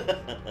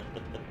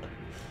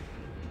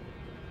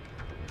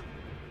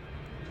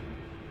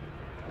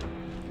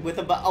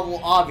 Well,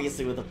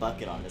 obviously with a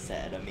bucket on his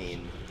head, I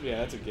mean... Yeah,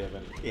 that's a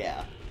given.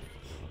 Yeah.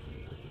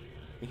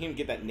 You can't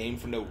get that name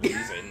for no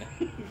reason.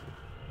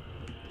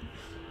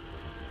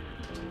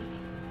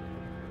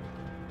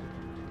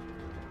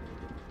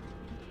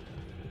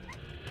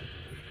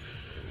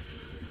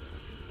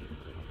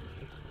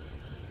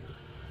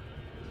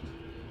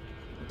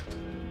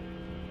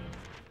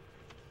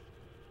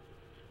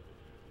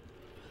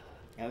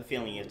 I have a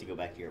feeling you have to go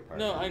back to your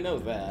apartment. No, I know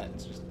that.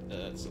 It's just,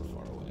 it's so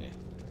far away.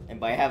 And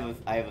by I have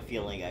a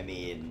feeling, I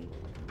mean,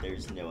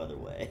 there's no other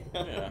way.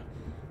 Yeah.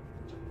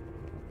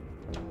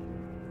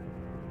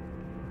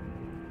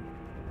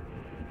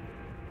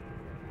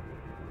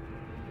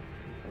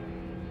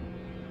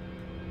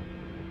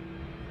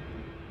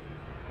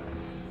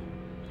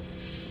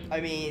 I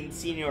mean,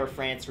 Senior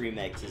France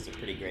Remix is a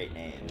pretty great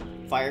name.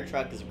 Fire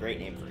Truck is a great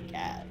name for a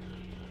cat.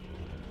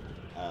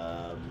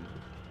 I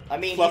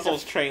mean,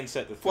 Fluffles Train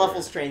Set the Third.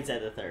 Fluffles Train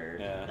Set the Third.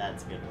 Yeah.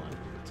 That's a good one.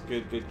 It's a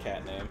good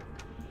cat name.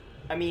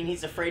 I mean,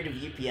 he's afraid of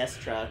UPS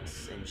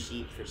trucks and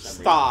sheep for some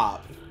reason.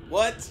 Stop!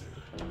 What?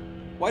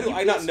 Why do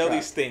I not know truck.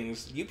 these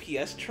things?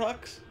 UPS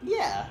trucks?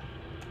 Yeah.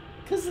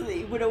 Because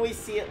he would always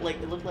see it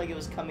like, it looked like it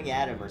was coming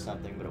at him or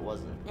something, but it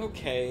wasn't.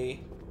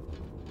 Okay.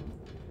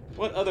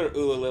 What other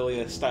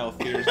Ulalilia style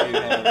fears do you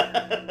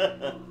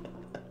have?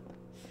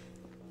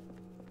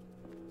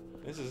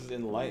 This is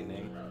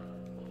enlightening.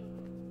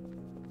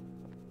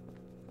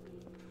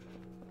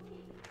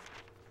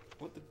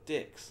 What the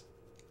dicks?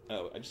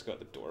 Oh, I just got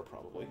the door,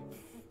 probably.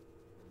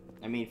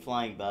 I mean,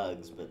 flying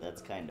bugs, but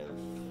that's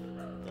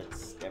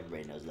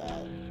everybody knows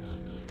that.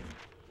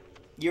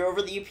 You're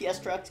over the UPS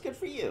trucks? Good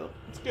for you.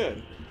 It's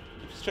good.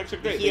 UPS trucks are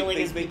great. The healing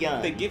has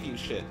begun. They give you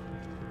shit.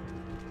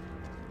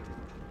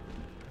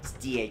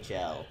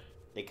 DHL.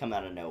 They come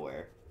out of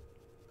nowhere.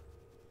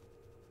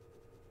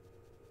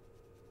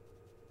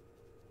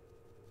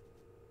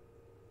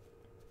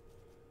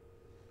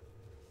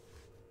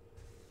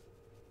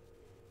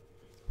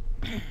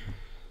 Yeah,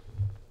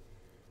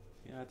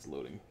 it's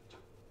loading.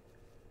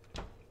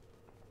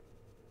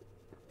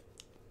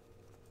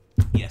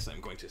 Yes,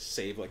 I'm going to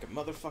save like a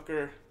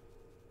motherfucker.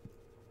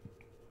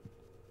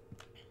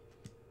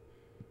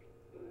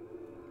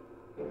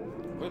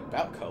 What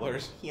about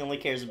colors? He only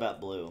cares about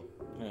blue.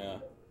 Yeah.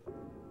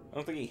 I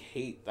don't think he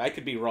hates... I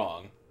could be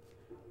wrong.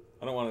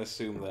 I don't want to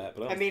assume that,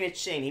 but I mean, it's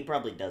Shane. He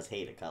probably does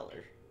hate a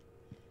color.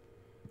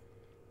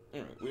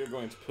 Alright, we are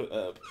going to put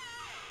up...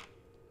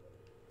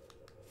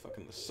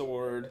 fucking the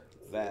sword,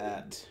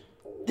 that...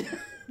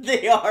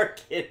 They are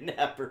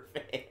kidnapper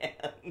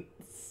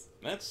fans.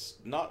 That's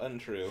not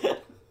untrue.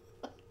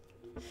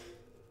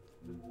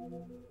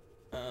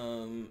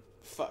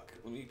 Fuck.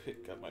 Let me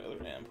pick up my other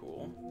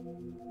ampoule.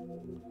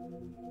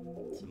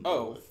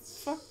 Oh,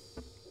 fuck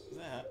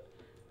that.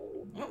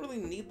 I don't really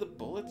need the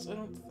bullets, I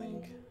don't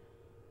think.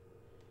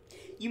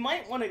 You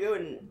might want to go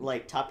and,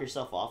 like, top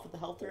yourself off with the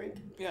health drink.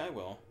 Yeah, I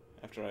will.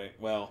 After I...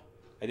 Well,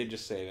 I did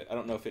just save it. I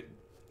don't know if it...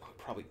 Oh, it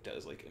probably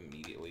does, like,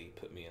 immediately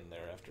put me in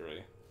there after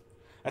I...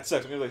 That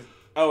sucks. I'm gonna, like...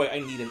 Oh, wait, I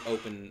need an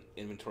open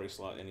inventory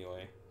slot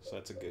anyway. So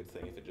that's a good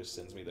thing if it just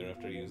sends me there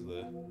after I use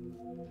the...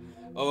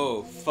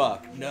 Oh,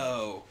 fuck.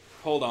 No.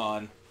 Hold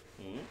on.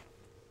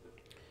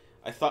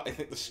 I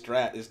think the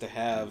strat is to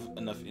have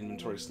enough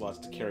inventory slots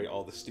to carry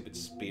all the stupid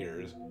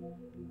spears.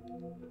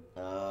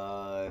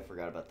 I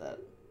forgot about that.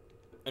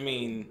 I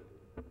mean,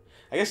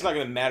 I guess it's not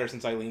gonna matter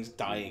since Eileen's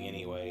dying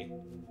anyway.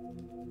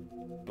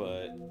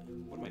 But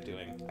what am I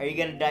doing? Are you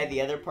gonna dye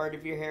the other part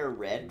of your hair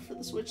red for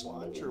the Switch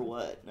launch, or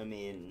what? I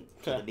mean,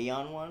 for the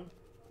neon one?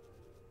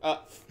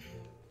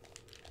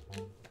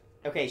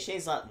 Okay,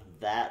 Shane's not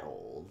that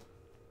old.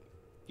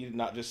 You did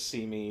not just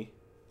see me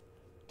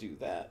do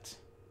that.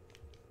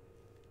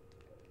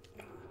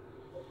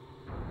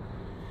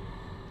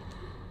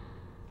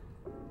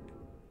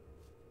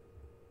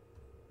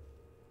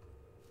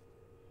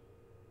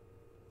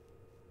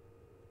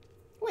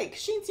 Wait,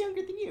 'cause Shane's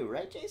younger than you,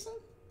 right, Jason?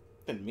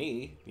 Than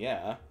me,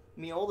 yeah. I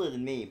mean, older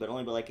than me, but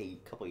only by like a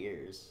couple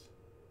years.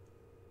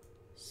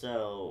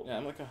 So... Yeah,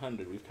 I'm like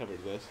 100. We've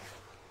covered this.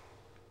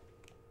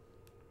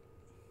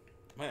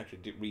 I might actually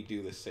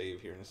redo this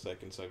save here in a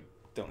second, so I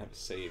don't have to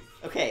save.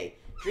 Okay,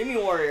 Dreamy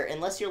Warrior,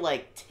 unless you're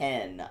like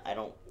 10, I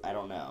don't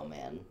know,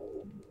 man.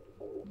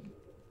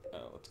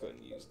 Oh, let's go ahead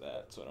and use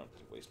that so I don't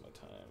have to waste my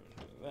time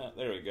doing that.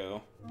 There we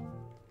go.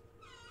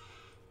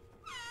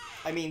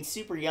 I mean,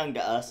 super young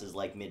to us is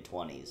like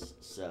mid-20s,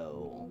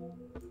 so...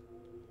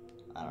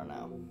 I don't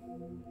know.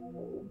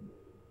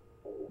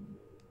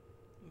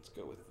 Let's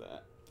go with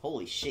that.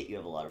 Holy shit, you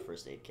have a lot of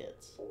first aid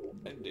kits.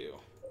 I do.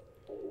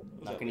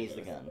 Not gonna use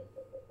the gun.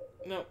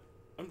 No,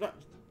 I'm not.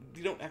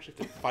 You don't actually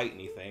have to fight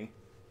anything.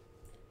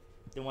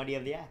 Then why do you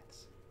have the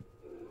axe?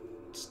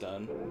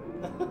 Stun.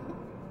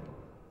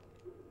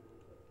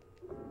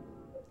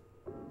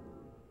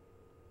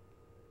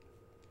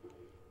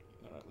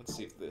 Alright, let's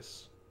see if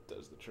this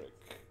does the trick.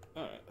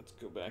 Alright, let's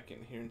go back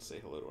in here and say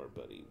hello to our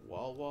buddy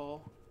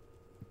Wall.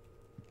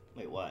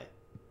 Wait, why?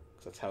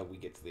 Because that's how we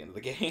get to the end of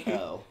the game.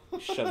 Oh.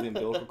 Shove the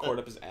umbilical cord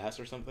up his ass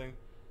or something.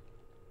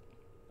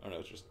 Oh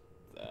no, it's just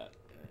that.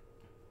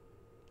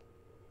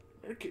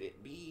 Where could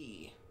it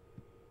be?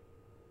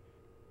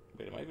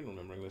 Wait, am I even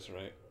remembering this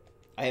right?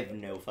 I have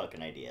no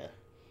fucking idea.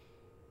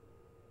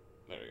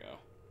 There we go.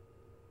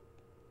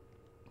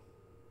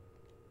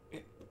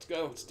 Yeah, let's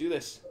go. Let's do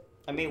this.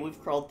 I mean, we've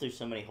crawled through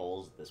so many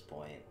holes at this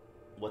point.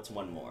 What's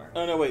one more?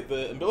 Oh no, wait.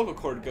 The umbilical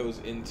cord goes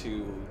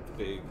into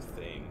the big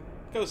thing.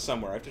 It goes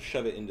somewhere. I have to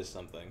shove it into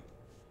something.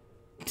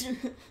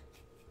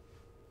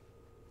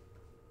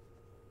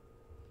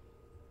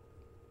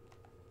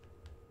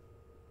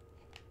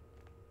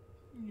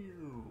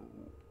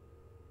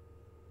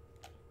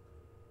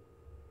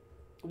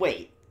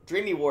 Wait,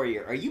 Dreamy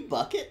Warrior, are you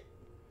Bucket?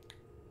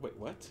 Wait,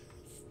 what?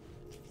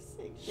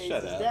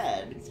 Shut up.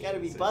 Dad. It's gotta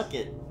be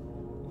Bucket.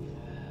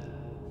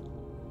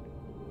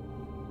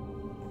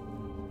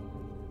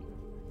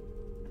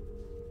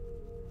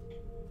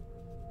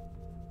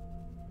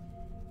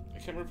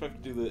 I can't remember if I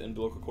have to do the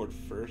umbilical cord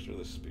first or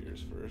the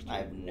spears first. I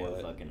have no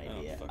fucking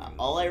idea. Fucking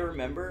all I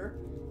remember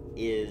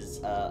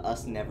is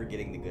us never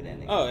getting the good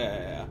ending. Oh,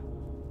 yeah.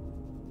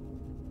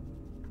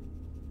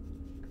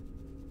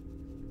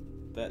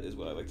 That is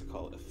what I like to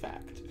call a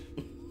fact.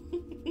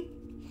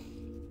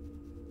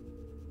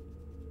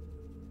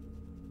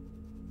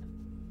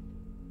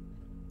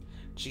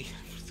 Gee,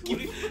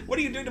 what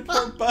are you doing to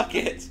poor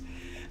Bucket?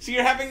 So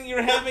you're having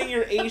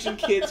your Asian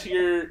kids who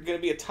you're gonna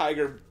be a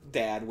tiger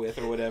dad with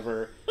or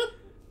whatever,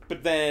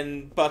 but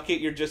then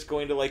Bucket you're just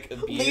going to like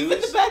abuse. Leave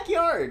in the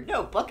backyard.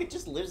 No, Bucket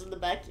just lives in the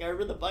backyard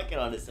with a bucket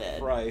on his head.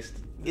 Christ.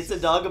 Gets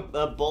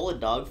a bowl of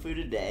dog food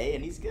a day,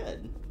 and he's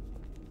good.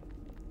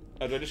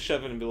 Oh, do I just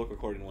shove an umbilical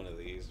cord in one of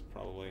these?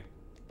 Probably.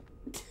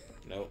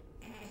 Nope.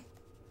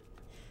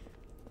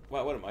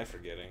 Wow, what am I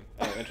forgetting?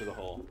 Oh, enter the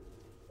hole.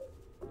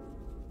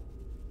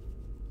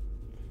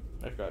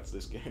 I forgot it's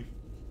this game.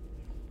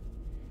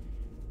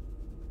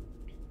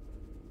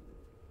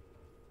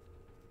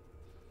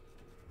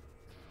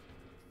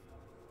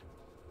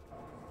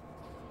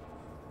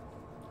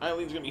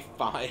 Eileen's gonna be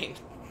fine.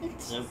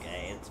 It's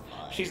okay, it's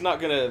fine. She's not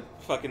gonna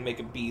fucking make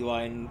a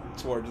beeline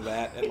towards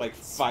that at like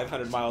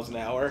 500 miles an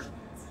hour.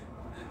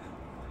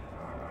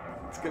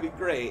 It's gonna be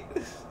great.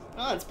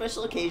 Oh, on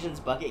special occasions,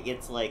 Bucket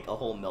gets like a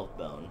whole milk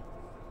bone.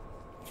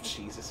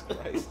 Jesus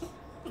Christ.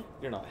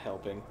 You're not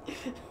helping.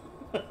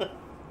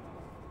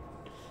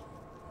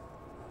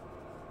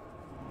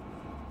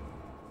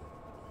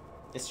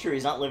 It's true,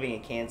 he's not living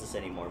in Kansas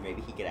anymore.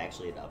 Maybe he could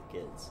actually adopt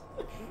kids.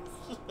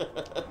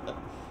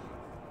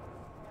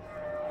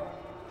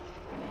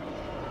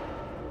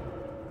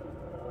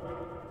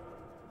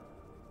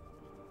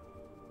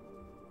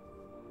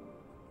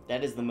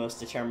 That is the most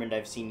determined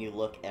I've seen you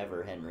look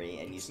ever, Henry,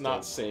 and It's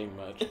not saying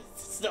much.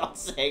 It's not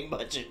saying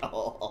much at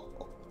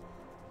all.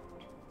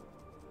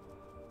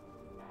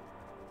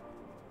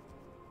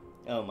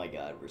 Oh my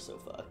god, we're so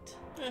fucked.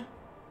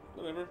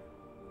 Whatever.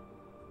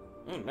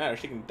 It doesn't matter,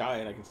 she can die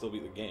and I can still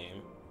beat the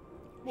game.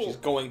 Well, She's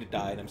going to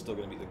die and I'm still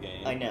gonna beat the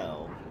game. I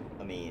know.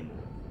 I mean...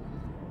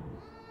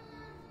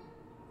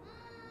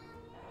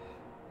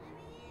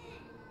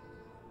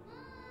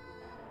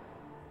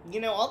 You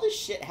know, all this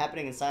shit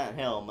happening in Silent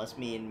Hill must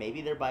mean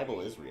maybe their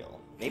Bible is real.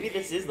 Maybe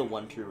this is the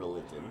one true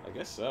religion. I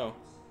guess so.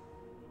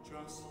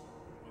 Just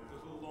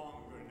a little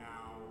longer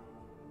now.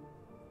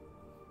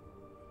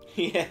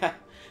 Yeah.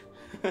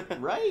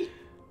 Right?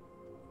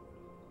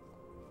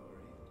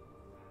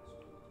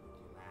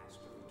 Last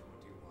of the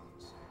 21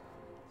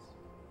 signs.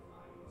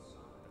 The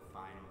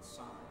final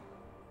sign.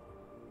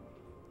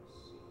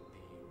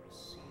 The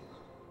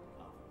receiver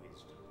of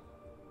wisdom.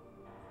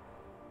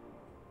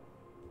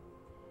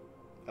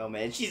 Oh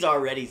man, she's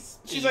already...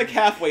 She's like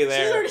halfway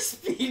there. She's already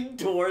speeding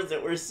towards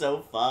it. We're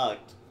so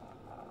fucked.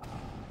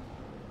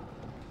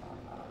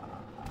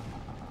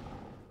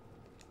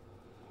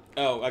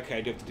 Oh, okay,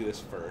 I do have to do this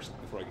first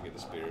before I can get the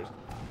spears.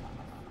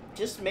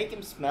 Just make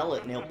him smell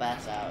it and he'll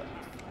pass out.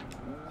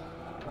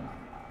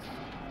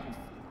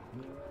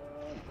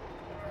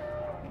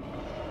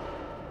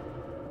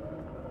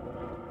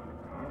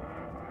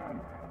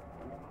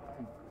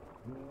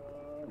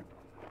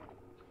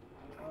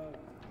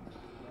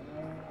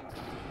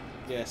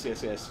 Yes,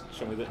 yes, yes.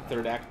 Show me the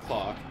third act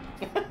clock.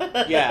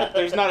 Yeah,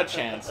 there's not a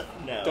chance.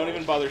 No. Don't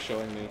even bother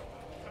showing me.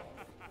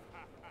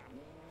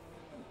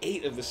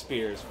 8 of the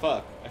spears.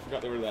 Fuck. I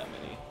forgot there were that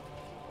many.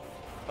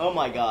 Oh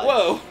my god.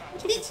 Whoa!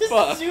 He just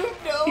Fuck. zoomed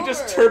over. He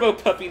just turbo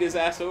puppied his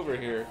ass over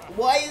here.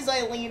 Why is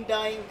Eileen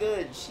dying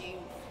good? She's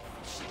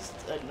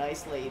a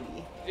nice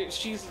lady.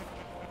 She's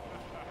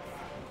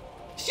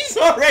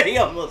already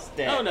almost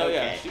dead. Oh no,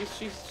 okay. yeah.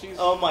 She's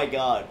Oh my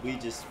god. We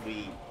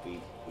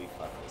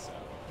fucked this up.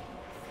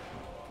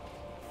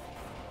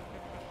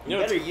 You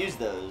better use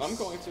those. I'm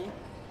going to.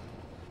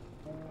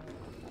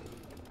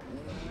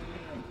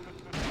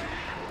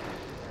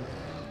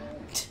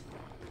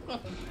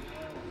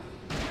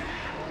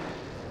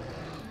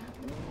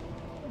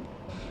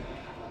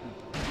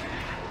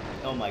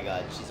 Oh my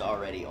god, she's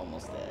already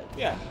almost dead.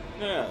 Yeah.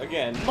 No,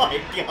 again.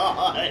 My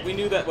god. We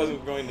knew that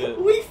wasn't going to...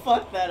 We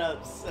fucked that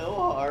up so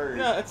hard.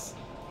 No, it's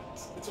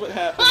what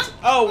happens.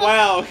 Oh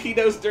wow, he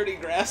knows Dirty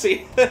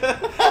Grassy.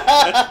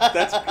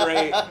 That's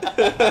great.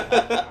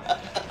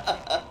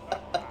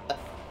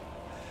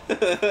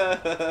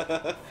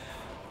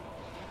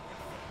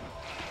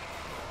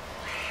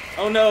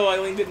 Oh no,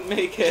 Eileen didn't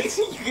make it.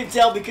 You can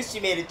tell because she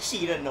made a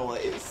cheetah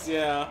noise.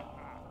 Yeah.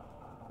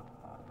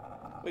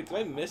 Wait, did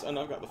I miss? Oh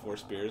no, I've got the 4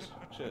 spears.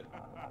 Shit.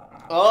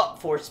 Oh,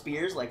 4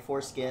 spears, like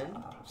 4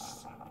 skin.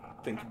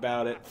 Think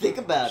about it. Think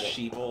about it.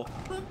 Sheeple.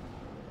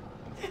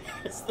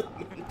 That's the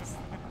meanest.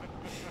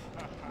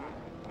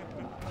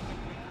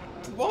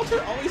 Did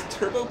Walter always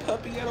turbo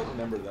puppy? I don't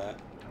remember that.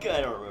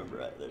 I don't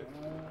remember either.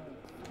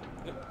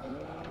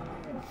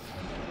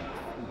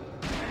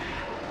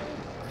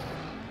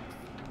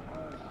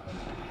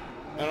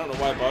 I don't know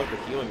why I bought the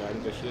healing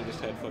items. I should have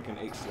just had fucking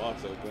 8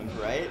 slots open.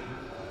 Right?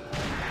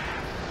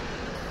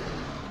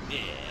 Yeah.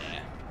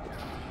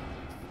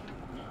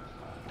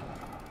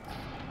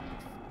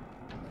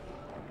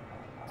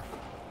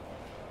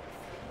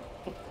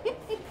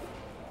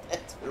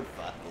 That's her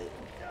bucket.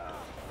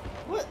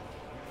 What?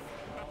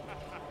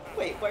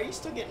 Wait, why are you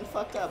still getting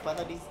fucked up? I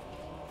thought he's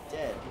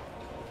dead.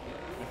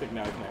 I think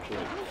now I can actually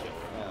like kill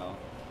her. No.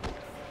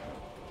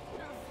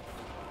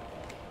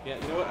 Yeah,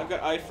 you know what? I've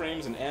got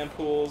iframes and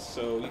ampoules,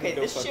 so you Okay, can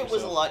go this fuck shit was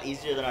yourself. a lot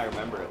easier than I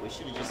remember it. We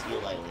should have just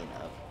healed Eileen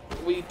up.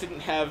 We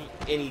didn't have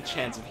any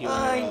chance of healing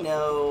her I up.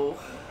 know.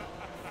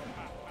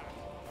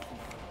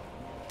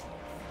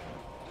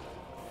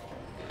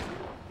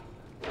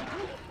 I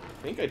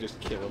think I just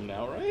kill him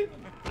now, right?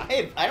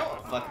 I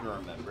don't fucking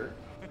remember.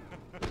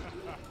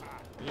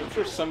 I'm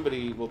sure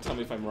somebody will tell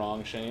me if I'm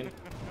wrong, Shane.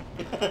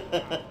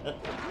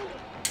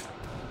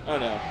 Oh no,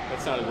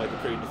 that sounded like a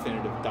pretty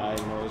definitive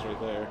dying noise right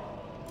there.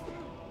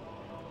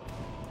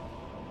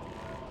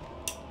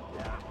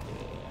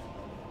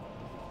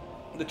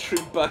 The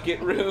true bucket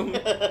room.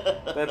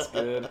 That's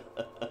good.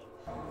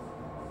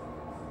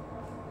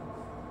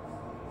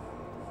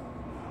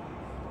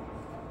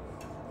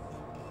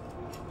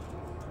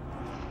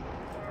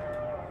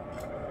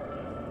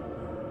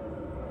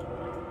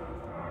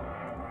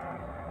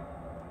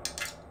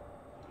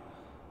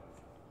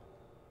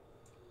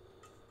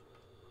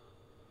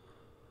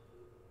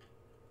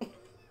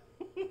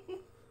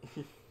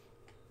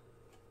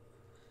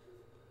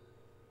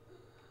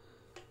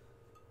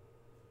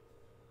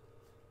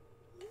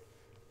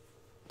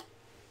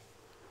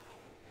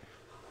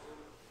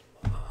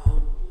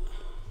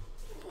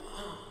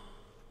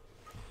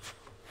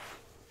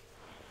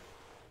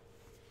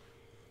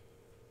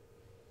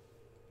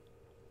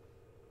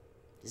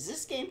 Is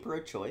this game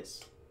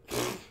pro-choice? I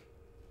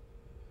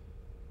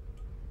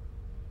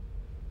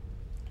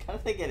kind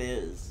of think it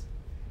is.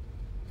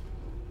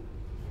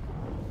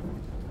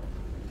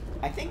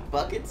 I think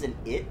Bucket's an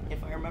it,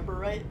 if I remember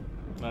right.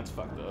 That's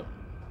fucked up.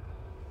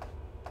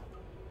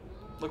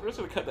 Look, we're just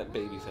gonna cut that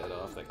baby's head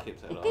off, that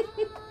kid's head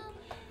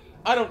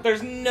off.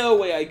 There's no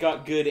way I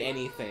got good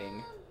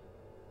anything.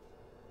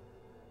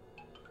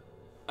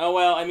 Oh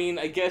well, I mean,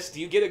 I guess, do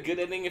you get a good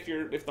ending if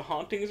the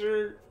hauntings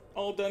are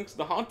all done? Because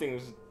the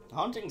hauntings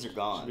are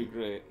gone. Should be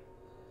great.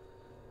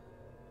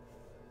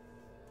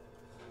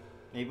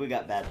 Maybe we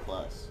got bad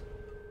plus.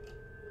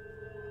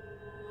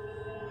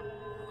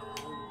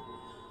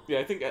 Yeah,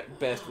 I think at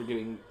best we're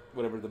getting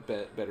whatever the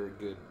better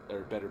good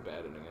or better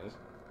bad ending is.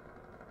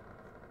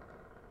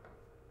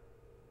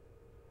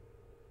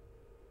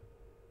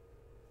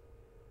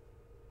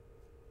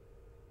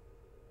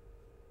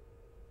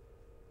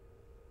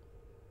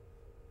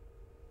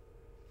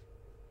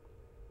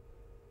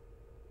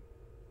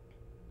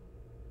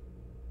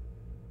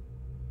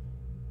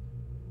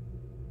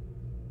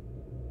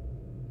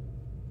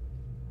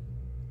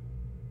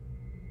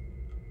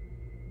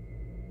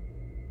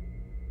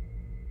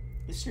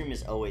 This stream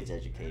is always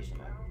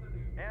educational.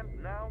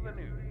 And now the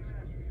news.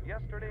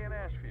 Yesterday in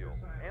Asheville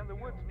and the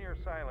woods near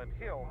Silent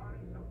Hill,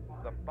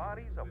 the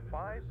bodies of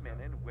 5 men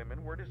and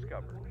women were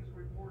discovered.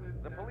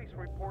 The police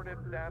reported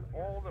that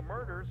all the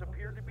murders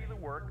appeared to be the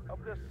work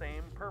of the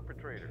same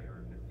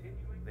perpetrator.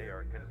 They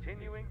are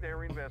continuing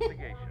their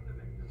investigation.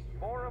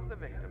 4 of the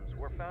victims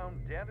were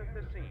found dead at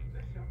the scene,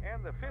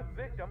 and the 5th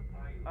victim,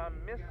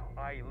 Miss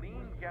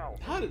Eileen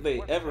Galvin. How did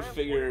they ever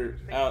figure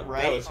out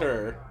that was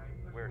her?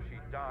 Where she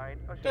died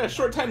a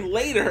short time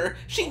later,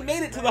 she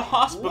made it to the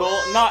hospital,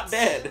 not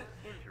dead,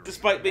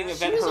 despite being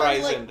Event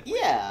Horizon. Like,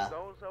 yeah.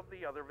 Those of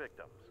the other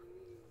victims.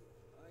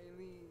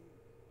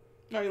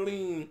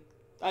 Eileen,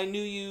 I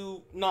knew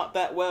you not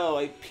that well.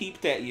 I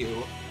peeped at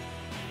you.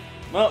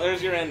 Well,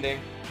 there's your ending.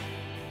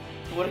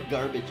 What a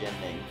garbage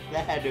ending.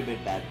 That had to have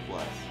been bad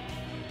plus.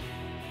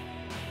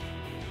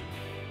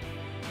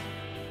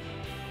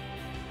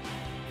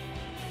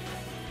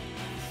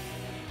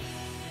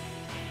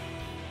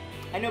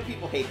 I know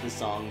people hate this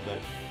song, but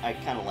I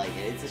kind of like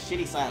it. It's a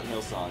shitty Silent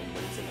Hill song,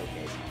 but it's an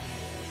okay song, I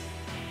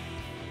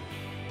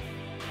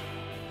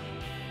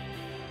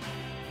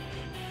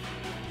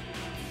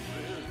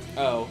guess.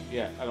 Oh,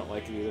 yeah, I don't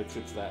like it either, 'cause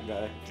it's that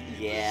guy.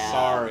 Yeah,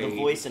 sorry. The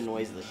voice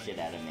annoys the shit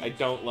out of me. I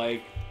don't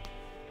like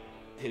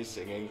his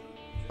singing.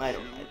 I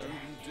don't either.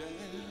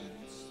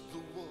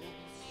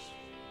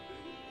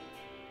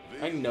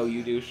 I know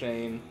you do,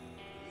 Shane.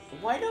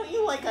 Why don't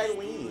you like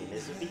Eileen?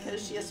 Is it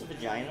because she has a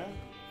vagina?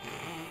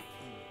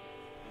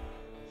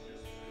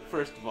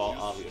 First of all,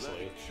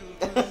 obviously.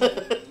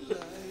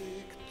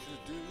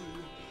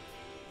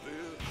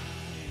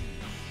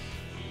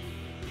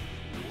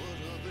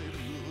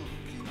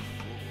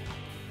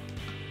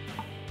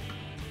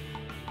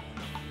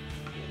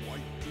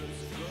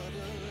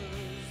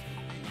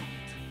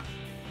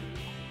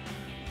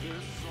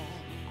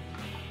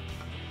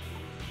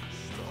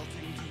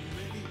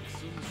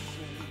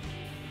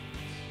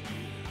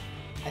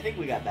 I think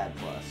we got bad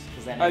plus.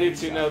 I do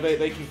too. No,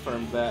 they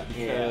confirmed that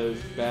because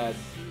bad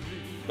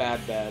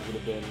would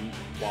have been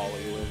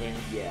Wally living.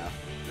 Yeah.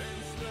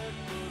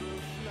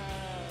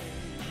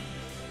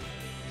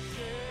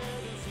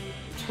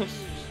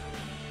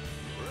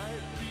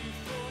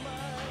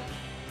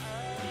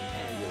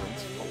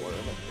 Ambulance 4.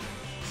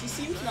 She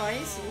seems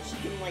nice and she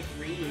can like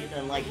read,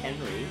 unlike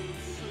Henry.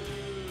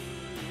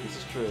 This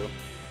is true.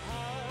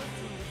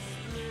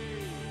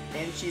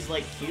 And she's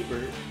like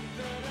Hubert.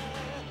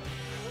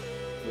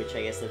 Which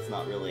I guess that's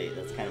not really,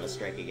 that's kind of a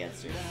strike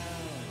against her.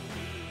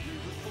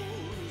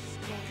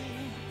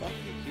 Fuck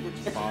you,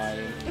 Hubert's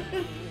fine.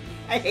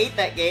 I hate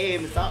that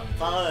game, it's not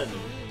fun.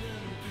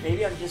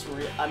 Maybe I'm just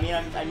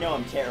I know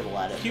I'm terrible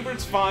at it.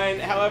 Hubert's fine,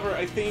 however,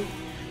 I think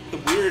the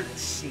weird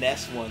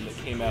SNES one that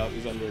came out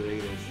is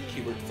underrated.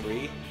 Hubert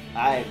 3.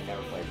 I've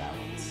never played that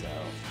one, so...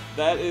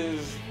 That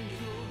is...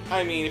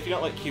 I mean, if you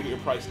don't like Hubert, you're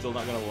probably still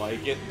not gonna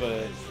like it,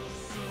 but...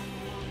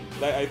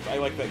 I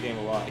like that game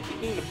a lot. I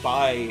keep meaning to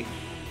buy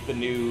the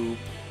new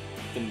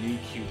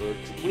Hubert.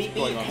 We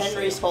beat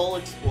Henry's Hole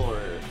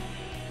Explorer.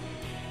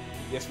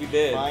 Yes, we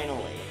did.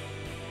 Finally.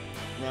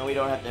 Now we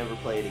don't have to ever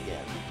play it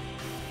again.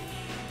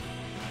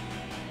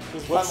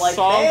 What I'm like,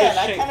 song man, does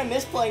I Shane... kind of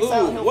miss playing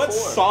Silent Hill 4. What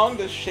song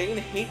does Shane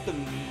hate the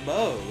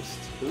most?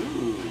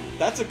 Ooh.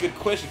 That's a good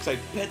question, because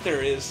I bet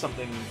there is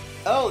something...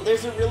 Oh,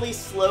 there's a really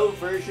slow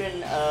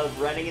version of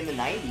Running in the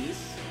 90s.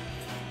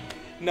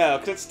 No,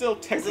 because it's still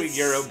technically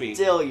Eurobeat.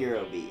 Still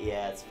Eurobeat,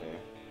 yeah, that's fair.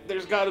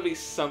 There's got to be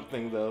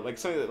something, though. Like,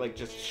 something that, like,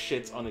 just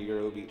shits on a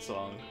Eurobeat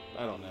song.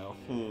 I don't know.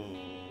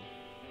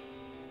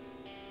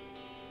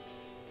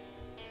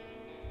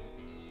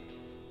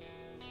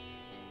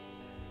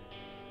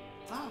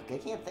 Fuck, I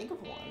can't think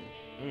of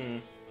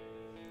one.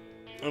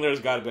 And there's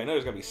got to be. I know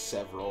there's got to be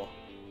several.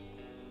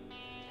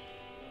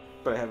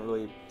 But I haven't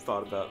really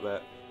thought about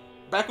that.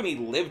 Back when he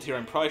lived here,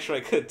 I'm probably sure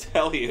I could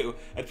tell you.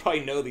 I'd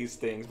probably know these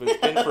things, but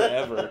it's been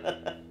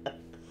forever.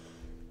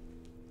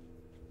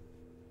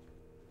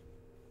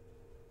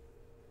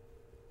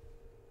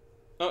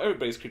 Oh,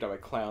 everybody's creeped out by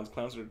clowns.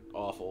 Clowns are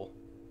awful.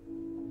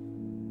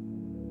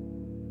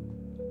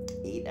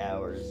 8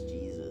 hours,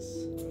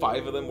 Jesus.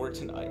 5 of them were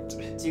tonight.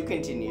 2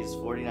 continues,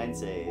 49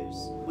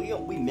 saves.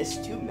 We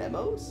missed 2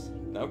 memos?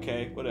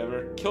 Okay,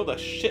 whatever. Killed a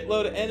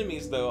shitload of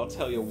enemies, though, I'll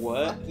tell you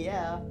what. Fuck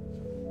yeah.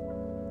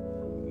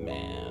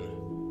 Man.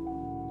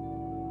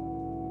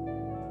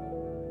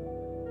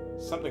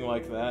 Something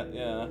like that,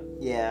 yeah.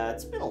 Yeah,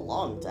 it's been a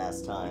long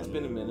ass time. It's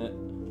been a minute.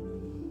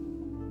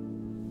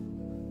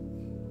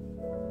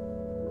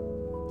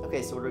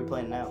 Okay, so what are we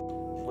playing now?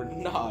 We're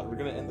not. We're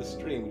gonna end the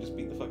stream. We just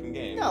beat the fucking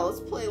game. No, let's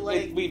play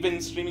like... We've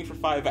been streaming for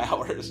 5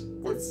 hours.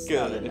 We're That's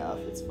good. not enough,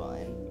 it's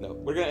fine. No,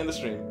 we're gonna end the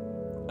stream.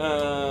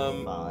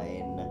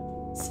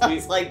 Fine.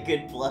 Sounds like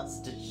good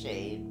plus to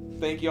Shane.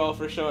 Thank you all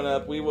for showing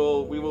up. We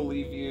will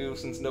leave you,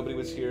 since nobody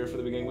was here for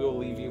the beginning, we will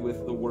leave you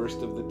with the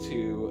worst of the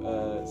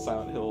 2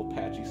 Silent Hill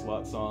patchy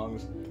slot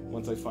songs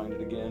once I find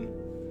it again.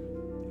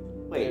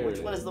 Wait, there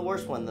which one is the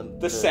worst one?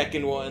 The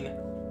second one.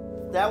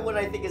 That one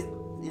I think is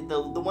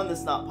the one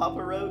that's not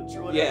Papa Roach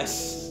or whatever?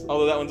 Yes,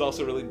 although that one's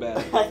also really bad.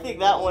 I think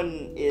that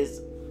one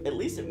is, at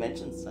least it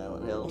mentions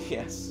Silent Hill.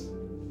 Yes.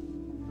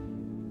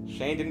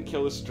 Shane didn't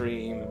kill the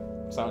stream.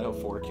 Silent Hill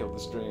 4 killed the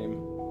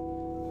stream.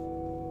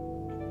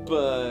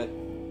 But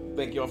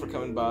thank you all for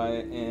coming by,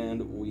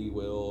 and we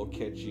will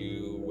catch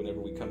you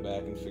whenever we come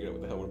back and figure out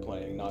what the hell we're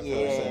playing. Not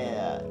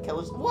yeah,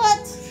 Keller's...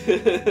 What?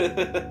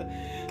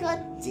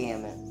 God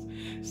damn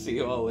it. See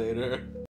you all later.